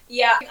easy.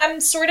 Yeah, I'm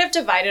sort of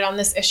divided on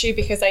this issue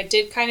because I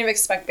did kind of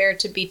expect there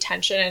to be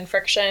tension and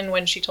friction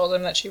when she told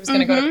him that she was going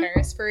to go to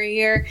Paris for a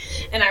year.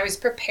 And I was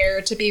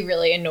prepared to be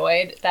really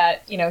annoyed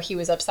that, you know, he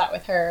was upset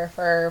with her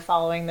for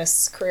following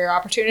this career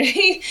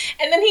opportunity.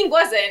 And then he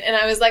wasn't. And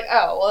I was like,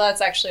 oh, well, that's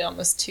actually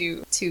almost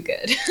too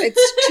good.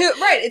 It's too,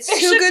 right, it's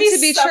too good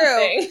to be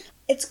true.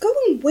 It's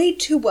going way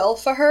too well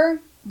for her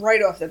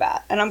right off the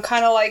bat. And I'm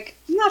kind of like,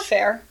 not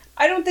fair.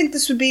 I don't think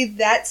this would be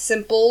that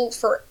simple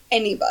for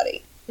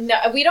anybody. No,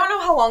 we don't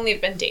know how long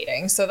they've been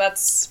dating, so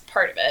that's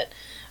part of it.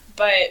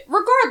 But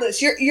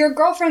regardless, your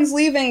girlfriend's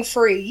leaving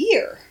for a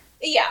year.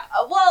 Yeah,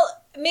 well,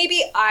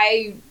 maybe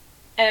I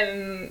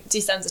am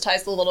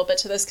desensitized a little bit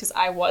to this because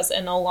I was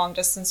in a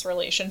long-distance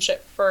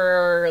relationship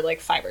for like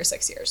 5 or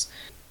 6 years.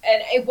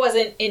 And it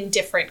wasn't in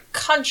different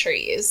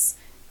countries.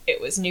 It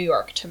was New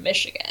York to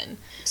Michigan.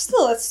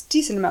 Still, that's a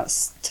decent amount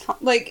of time.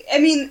 Like, I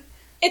mean...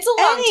 It's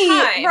a long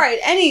time. Right,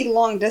 any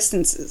long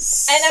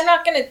distances. And I'm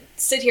not going to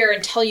sit here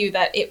and tell you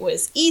that it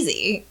was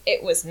easy.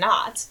 It was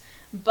not.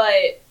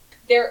 But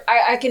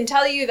I can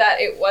tell you that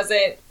it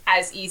wasn't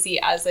as easy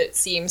as it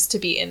seems to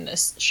be in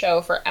this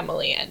show for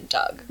Emily and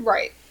Doug.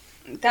 Right.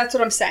 That's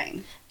what I'm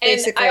saying. And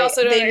Basically, I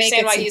also don't they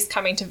understand make why it he's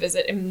coming to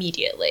visit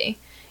immediately.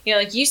 You know,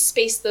 like, you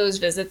space those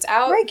visits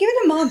out. Right, give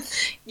it a month.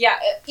 Yeah,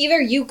 either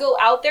you go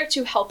out there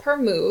to help her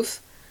move,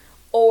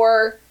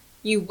 or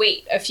you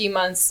wait a few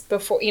months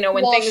before, you know,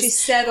 when While things... she's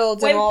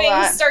settled when and all things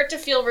that. start to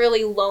feel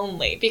really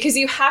lonely. Because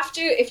you have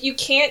to, if you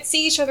can't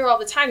see each other all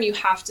the time, you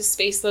have to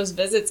space those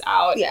visits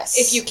out. Yes.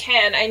 If you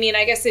can. I mean,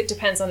 I guess it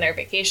depends on their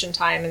vacation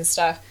time and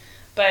stuff.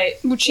 But,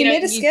 Which she you know,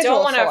 made a you schedule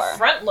don't want to for.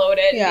 front load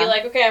it Yeah. and be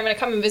like, okay, I'm going to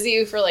come and visit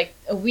you for like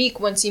a week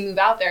once you move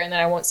out there, and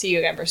then I won't see you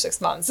again for 6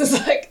 months. It's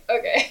like,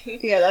 okay.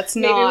 Yeah, that's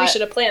Maybe not... we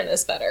should have planned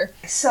this better.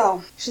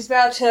 So, she's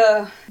about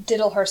to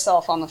diddle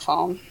herself on the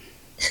phone,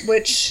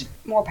 which,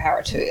 more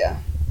power to you.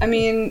 I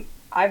mean,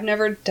 I've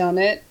never done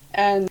it,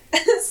 and...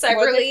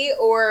 Separately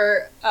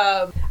or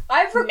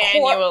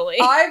manually.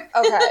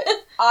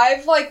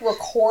 I've like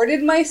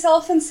recorded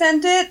myself and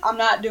sent it. I'm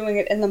not doing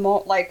it in the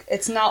like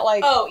it's not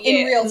like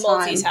in real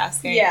time.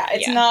 Multitasking. Yeah,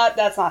 it's not.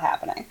 That's not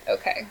happening.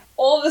 Okay.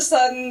 All of a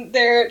sudden,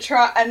 they're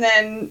and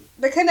then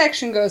the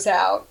connection goes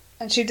out,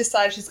 and she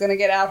decides she's going to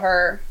get out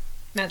her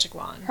Magic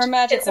wand. Her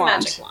magic it's wand. a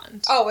magic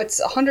wand. Oh,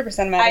 it's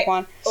 100% magic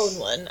wand. Own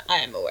one, I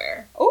am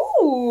aware.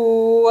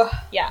 Ooh.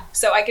 Yeah,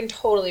 so I can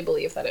totally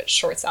believe that it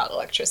shorts out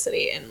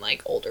electricity in,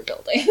 like, older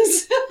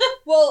buildings.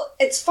 Well,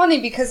 it's funny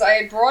because I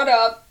had brought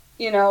up,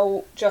 you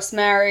know, Just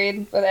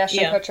Married with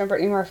Ashton Kutcher and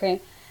Brittany Murphy,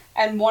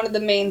 and one of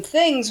the main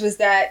things was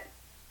that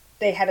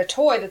they had a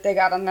toy that they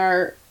got on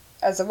there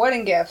as a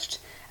wedding gift,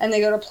 and they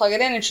go to plug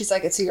it in, and she's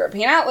like, it's a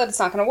European outlet, it's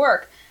not going to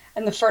work.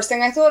 And the first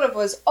thing I thought of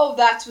was, oh,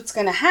 that's what's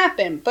going to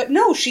happen. But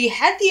no, she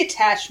had the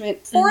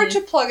attachment for it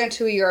to plug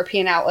into a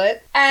European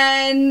outlet,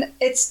 and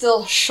it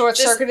still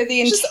short-circuited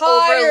the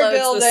entire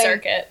building. The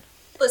circuit.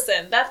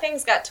 Listen, that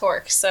thing's got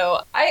torque,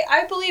 so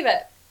I believe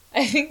it.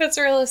 I think that's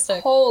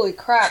realistic. Holy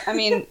crap. I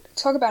mean,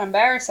 talk about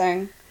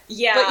embarrassing.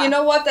 Yeah. But you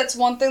know what? That's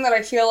one thing that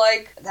I feel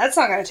like, that's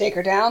not going to take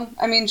her down.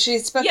 I mean, she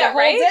spent the whole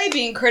day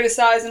being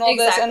criticized and all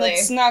this, and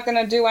it's not going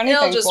to do anything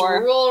for her. It'll just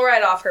roll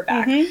right off her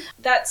back. Mm-hmm.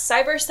 That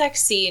cyber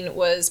sex scene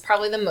was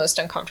probably the most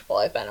uncomfortable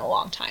I've been in a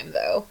long time,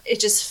 though. It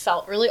just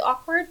felt really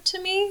awkward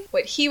to me.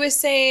 What he was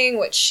saying,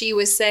 what she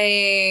was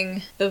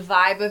saying, the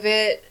vibe of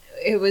it,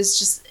 it was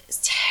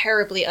just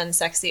terribly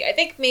unsexy. I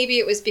think maybe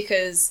it was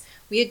because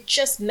we had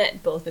just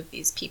met both of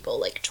these people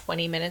like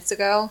 20 minutes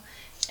ago.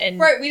 And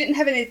right, we didn't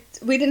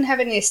have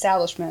any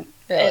establishment,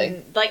 really.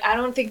 And, like, I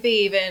don't think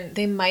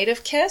they might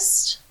have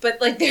kissed, but,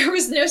 like, there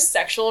was no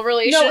sexual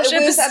relationship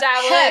it was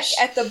established. a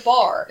peck at the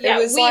bar. Yeah,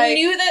 it was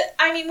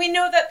we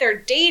know that they're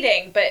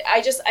dating, but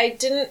I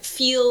didn't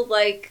feel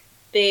like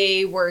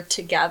they were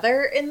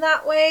together in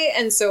that way,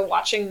 and so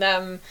watching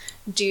them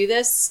do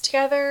this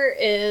together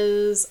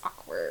is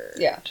awkward.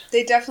 Yeah,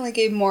 they definitely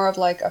gave more of,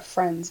 like, a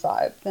friends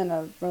vibe than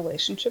a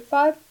relationship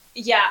vibe.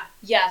 Yeah,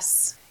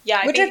 yes. Yeah,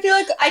 I feel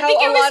like I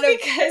think it was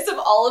because of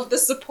all of the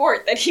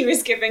support that he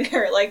was giving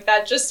her. Like,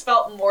 that just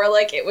felt more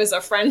like it was a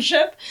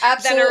friendship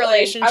than a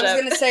relationship. I was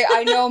going to say,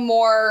 I know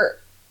more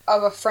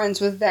of a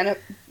friends with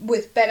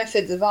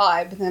benefits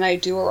vibe than I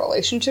do a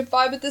relationship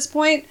vibe at this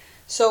point.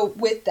 So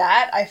with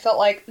that, I felt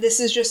like this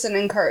is just an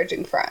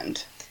encouraging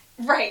friend.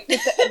 Right.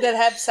 that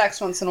have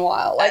sex once in a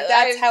while. Like,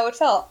 that's how it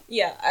felt.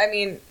 Yeah, I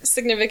mean,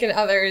 significant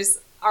others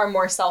are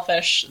more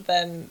selfish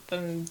than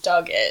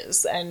Doug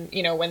is, and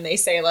you know, when they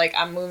say like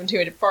I'm moving to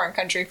a foreign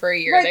country for a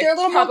year, right, they're a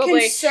little more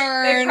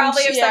concerned. They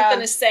probably have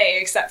something to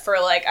say, except for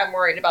like I'm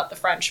worried about the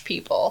French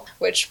people,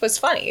 which was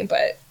funny,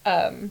 but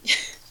right,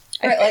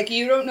 like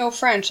you don't know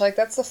French, like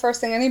that's the first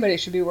thing anybody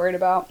should be worried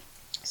about.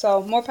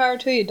 So more power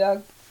to you,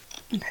 Doug.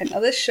 Okay,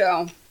 now this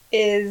show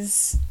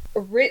is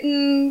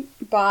written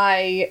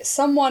by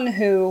someone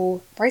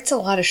who writes a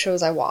lot of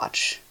shows I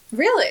watch.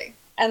 Really?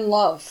 And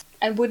love.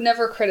 And would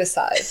never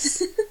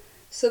criticize.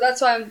 So that's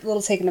why I'm a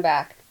little taken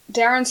aback.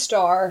 Darren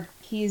Star,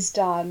 he's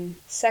done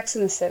Sex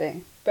and the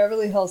City,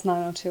 Beverly Hills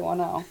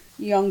 90210,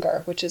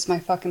 Younger, which is my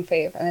fucking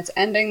fave, and it's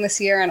ending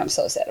this year, and I'm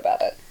so sad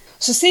about it.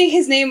 So seeing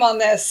his name on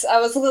this, I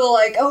was a little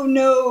like, oh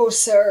no,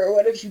 sir,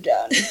 what have you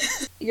done?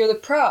 You're the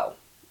pro.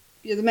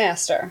 You're the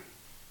master.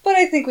 But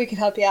I think we can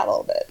help you out a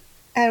little bit.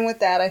 And with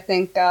that, I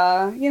think,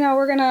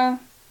 we're gonna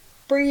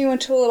bring you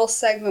into a little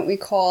segment we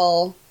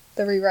call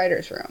the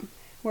Rewriter's Room,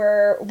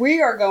 where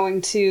we are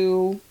going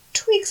to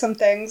tweak some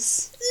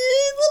things.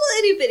 Little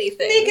itty-bitty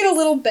things. Make it a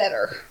little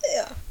better.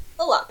 Yeah,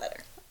 a lot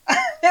better.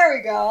 There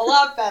we go, a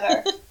lot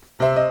better.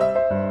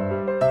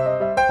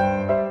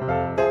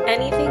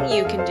 Anything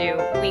you can do,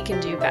 we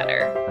can do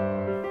better.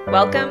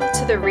 Welcome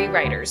to the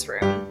Rewriter's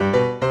Room.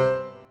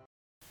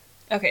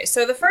 Okay,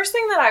 so the first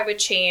thing that I would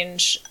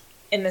change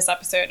in this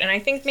episode, and I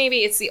think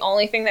maybe it's the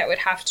only thing that would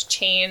have to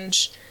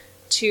change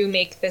to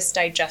make this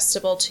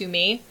digestible to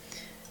me,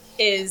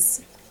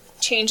 is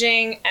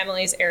changing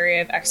Emily's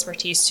area of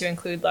expertise to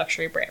include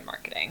luxury brand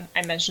marketing.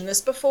 I mentioned this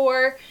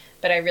before,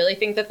 but I really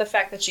think that the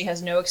fact that she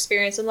has no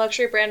experience in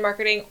luxury brand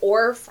marketing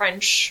or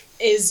French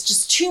is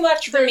just too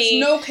much for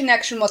me. There's no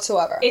connection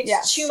whatsoever.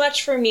 It's too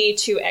much for me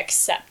to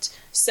accept.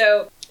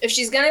 So If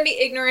she's going to be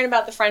ignorant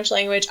about the French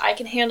language, I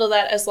can handle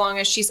that as long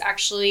as she's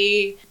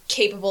actually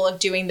capable of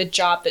doing the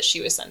job that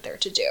she was sent there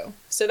to do.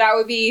 So that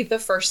would be the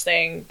first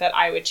thing that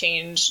I would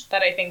change,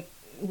 that I think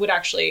would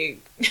actually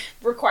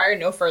require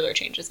no further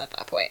changes at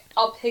that point.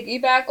 I'll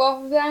piggyback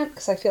off of that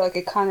because I feel like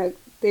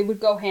they would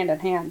go hand in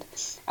hand.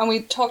 And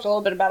we talked a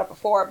little bit about it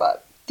before,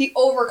 but the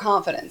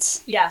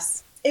overconfidence.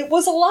 Yes. It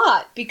was a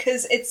lot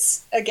because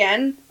it's,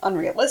 again,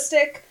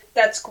 unrealistic.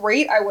 That's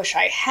great. I wish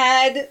I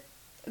had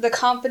the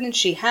confidence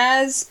she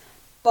has,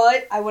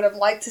 but I would have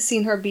liked to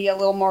seen her be a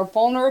little more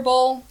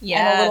vulnerable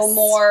and a little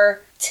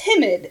more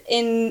timid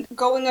in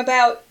going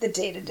about the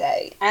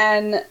day-to-day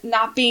and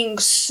not being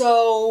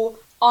so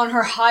on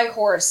her high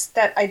horse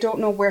that I don't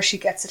know where she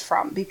gets it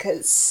from,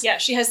 because... Yeah,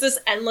 she has this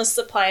endless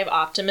supply of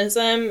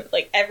optimism.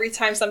 Like, every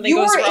time something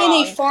goes wrong...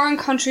 You're in a foreign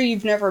country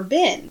you've never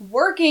been.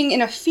 Working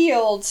in a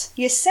field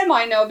you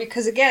semi-know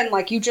because, again,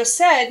 like you just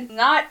said,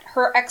 not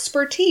her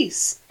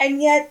expertise.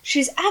 And yet,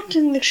 she's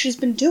acting like she's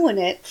been doing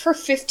it for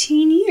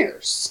 15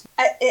 years.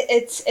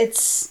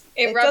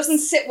 It doesn't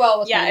sit well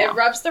with me now. Yeah, it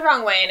rubs the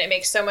wrong way, and it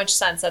makes so much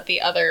sense that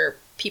the other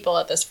people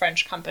at this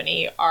French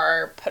company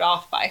are put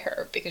off by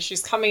her because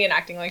she's coming and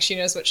acting like she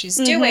knows what she's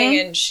doing,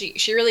 and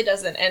she really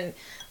doesn't. And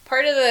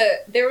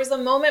there was a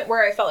moment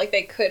where I felt like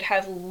they could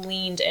have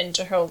leaned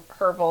into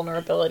her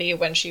vulnerability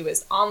when she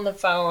was on the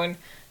phone,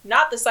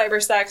 not the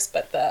cyber sex,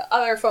 but the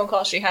other phone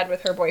call she had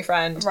with her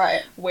boyfriend,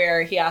 right,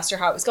 where he asked her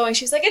how it was going.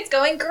 She's like, it's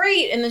going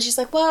great. And then she's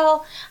like,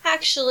 well,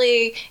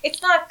 actually,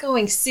 it's not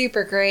going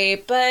super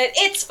great, but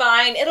it's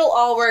fine. It'll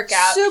all work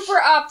out.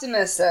 Super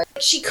optimistic.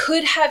 She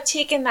could have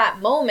taken that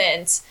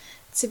moment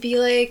to be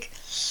like,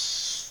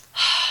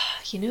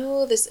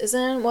 this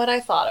isn't what I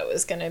thought it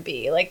was going to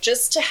be. Like,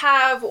 just to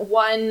have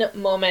one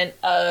moment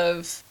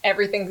of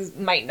everything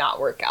might not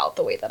work out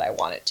the way that I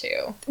want it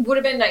to. Would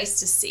have been nice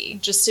to see,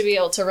 just to be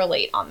able to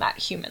relate on that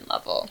human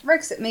level. Right,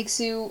 'cause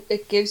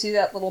it gives you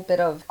that little bit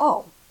of,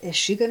 oh, is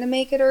she going to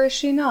make it or is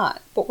she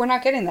not? But we're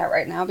not getting that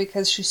right now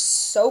because she's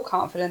so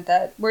confident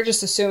that we're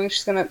just assuming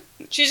she's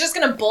just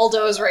going to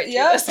bulldoze right through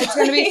this place. It's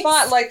going to be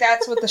fun. Like,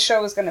 that's what the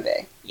show is going to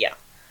be. Yeah.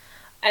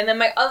 And then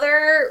my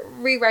other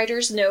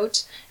rewriter's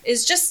note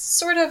is just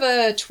sort of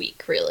a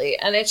tweak, really.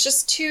 And it's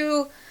just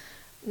to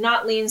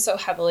not lean so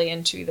heavily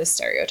into the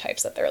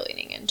stereotypes that they're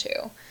leaning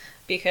into.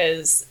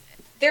 Because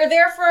they're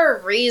there for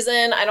a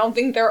reason. I don't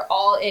think they're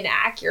all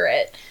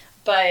inaccurate.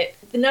 But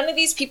none of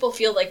these people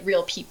feel like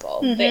real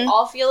people. Mm-hmm. They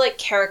all feel like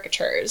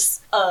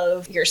caricatures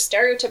of your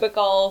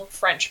stereotypical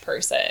French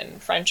person,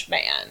 French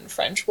man,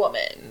 French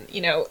woman.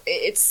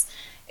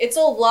 It's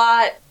a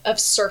lot of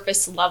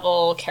surface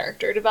level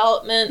character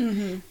development.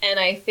 Mm-hmm. And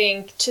I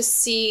think to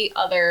see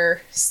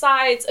other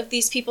sides of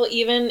these people,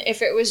 even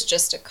if it was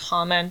just a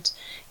comment,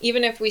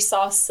 even if we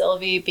saw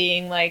Sylvie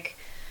being like,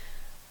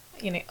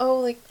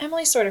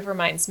 Emily sort of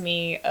reminds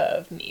me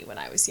of me when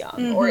I was young.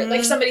 Mm-hmm. Or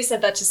like somebody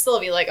said that to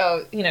Sylvie, like,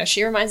 oh,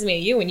 she reminds me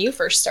of you when you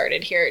first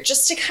started here.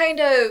 Just to kind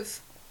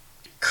of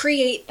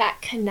create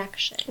that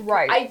connection.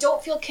 Right. I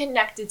don't feel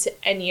connected to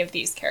any of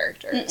these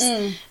characters.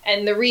 Mm-mm.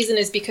 And the reason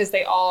is because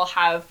they all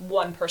have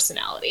one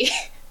personality.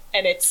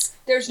 And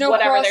there's no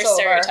whatever crossover.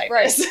 Their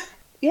stereotype is.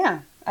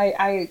 Yeah,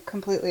 I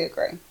completely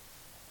agree.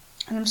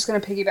 And I'm just going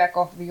to piggyback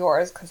off of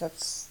yours because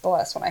that's the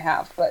last one I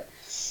have. But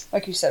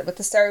like you said, with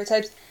the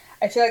stereotypes,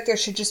 I feel like there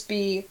should just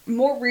be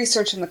more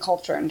research in the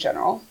culture in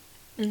general.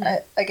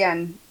 Mm-hmm.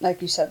 Again,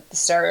 like you said, the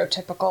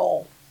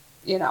stereotypical,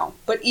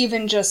 but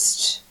even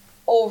just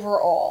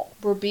overall,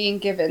 we're being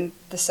given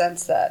the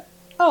sense that,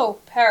 oh,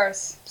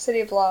 Paris,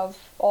 city of love,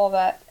 all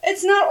that.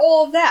 It's not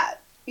all of that.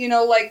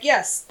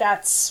 Yes,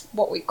 that's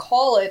what we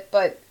call it,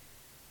 but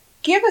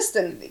give us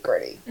the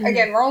nitty-gritty. Mm-hmm.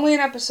 Again, we're only in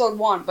episode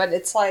 1, but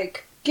it's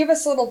like, give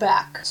us a little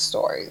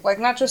backstory. Like,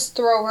 not just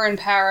throw her in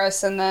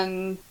Paris and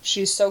then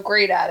she's so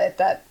great at it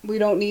that we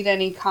don't need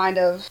any kind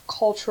of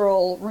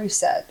cultural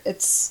reset.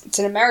 It's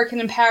an American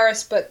in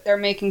Paris, but they're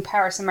making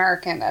Paris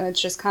American, and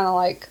it's just kind of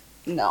like,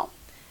 no.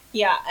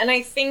 Yeah, and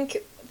I think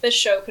the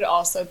show could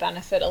also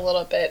benefit a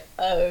little bit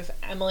of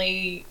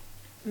Emily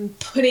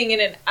putting in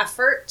an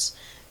effort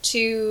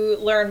to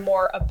learn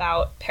more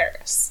about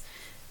Paris.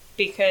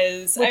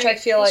 Because I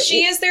feel like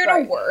she is there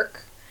to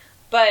work,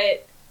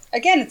 but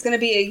again, it's going to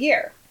be a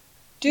year.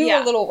 Do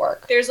a little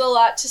work. There's a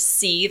lot to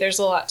see. There's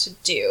a lot to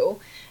do.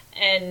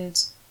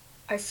 And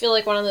I feel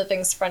like one of the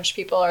things French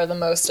people are the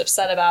most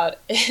upset about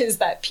is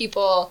that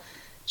people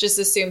just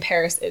assume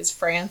Paris is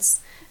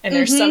France. And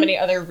there's so many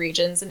other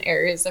regions and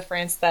areas of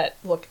France that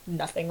look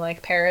nothing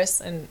like Paris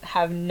and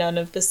have none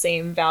of the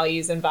same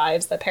values and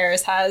vibes that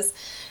Paris has.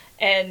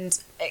 And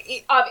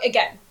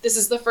again, this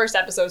is the first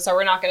episode, so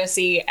we're not going to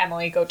see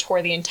Emily go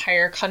tour the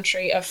entire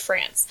country of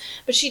France.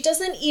 But she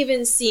doesn't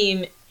even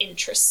seem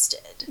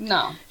interested.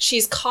 No.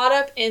 She's caught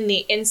up in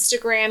the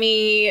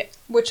Instagrammy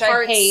which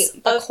I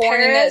hate. The of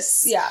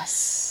Paris.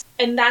 Yes.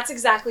 And that's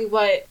exactly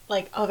what,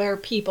 other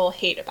people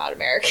hate about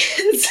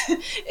Americans,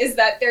 is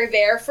that they're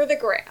there for the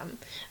gram.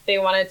 They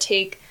want to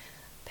take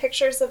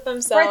pictures of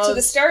themselves. Right, so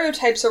the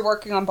stereotypes are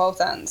working on both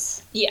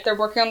ends. Yeah. They're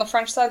working on the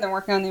French side, they're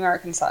working on the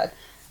American side.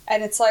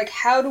 And it's like,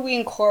 how do we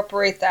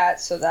incorporate that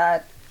so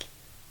that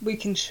we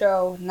can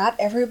show not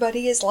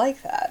everybody is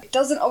like that? It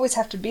doesn't always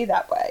have to be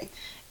that way.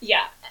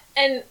 Yeah.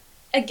 And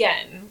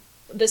again,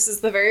 this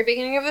is the very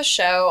beginning of the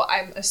show.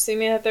 I'm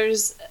assuming that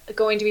there's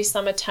going to be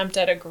some attempt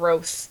at a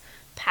growth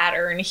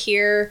pattern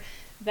here,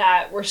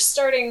 that we're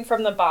starting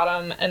from the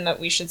bottom and that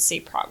we should see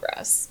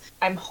progress.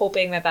 I'm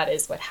hoping that that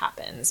is what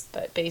happens,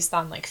 but based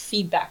on like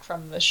feedback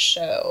from the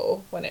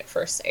show when it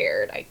first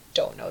aired, I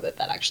don't know that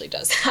that actually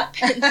does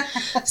happen.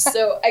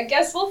 So I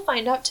guess we'll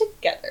find out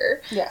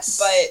together. Yes.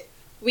 But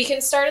we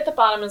can start at the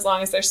bottom as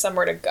long as there's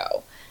somewhere to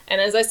go. And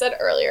as I said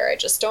earlier, I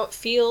just don't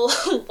feel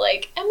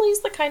like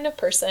Emily's the kind of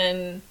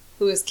person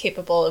who is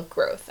capable of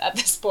growth at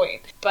this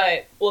point.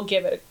 But we'll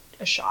give it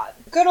a shot.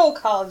 Good old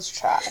college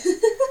try.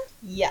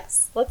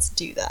 Yes, let's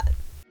do that.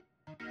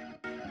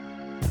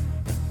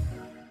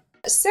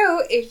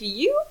 So, if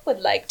you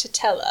would like to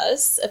tell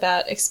us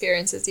about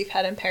experiences you've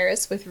had in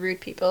Paris with rude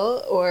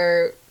people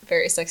or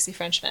very sexy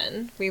French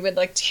men, we would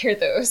like to hear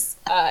those.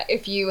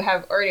 If you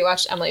have already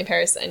watched Emily in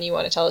Paris and you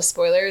want to tell us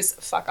spoilers,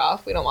 fuck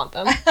off, we don't want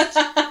them.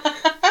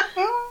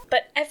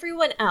 But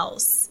everyone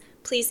else,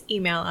 please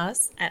email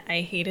us at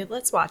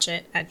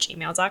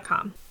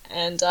ihatedletswatchit@gmail.com.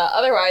 And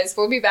otherwise,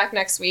 we'll be back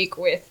next week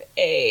with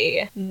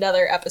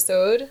another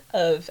episode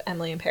of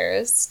Emily in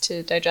Paris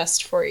to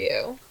digest for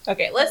you.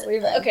 Okay, let's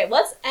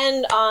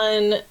end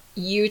on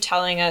you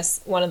telling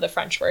us one of the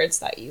French words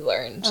that you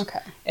learned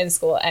in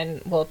school,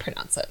 and we'll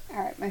pronounce it.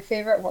 All right, my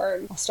favorite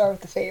word. I'll start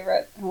with the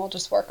favorite, and we'll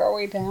just work our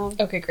way down.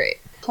 Okay,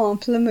 great.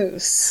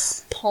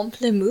 Pamplemousse.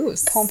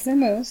 Pamplemousse.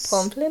 Pamplemousse.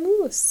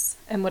 Pamplemousse.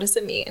 And what does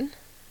it mean?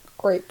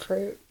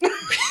 Grapefruit.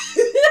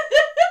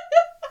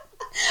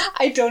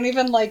 I don't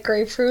even like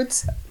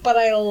grapefruits, but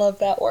I love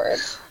that word.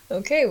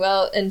 Okay,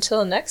 well,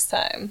 until next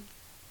time.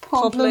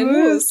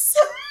 Pamplemousse.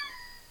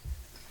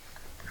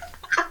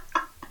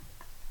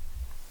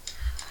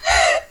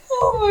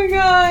 Oh my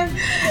god.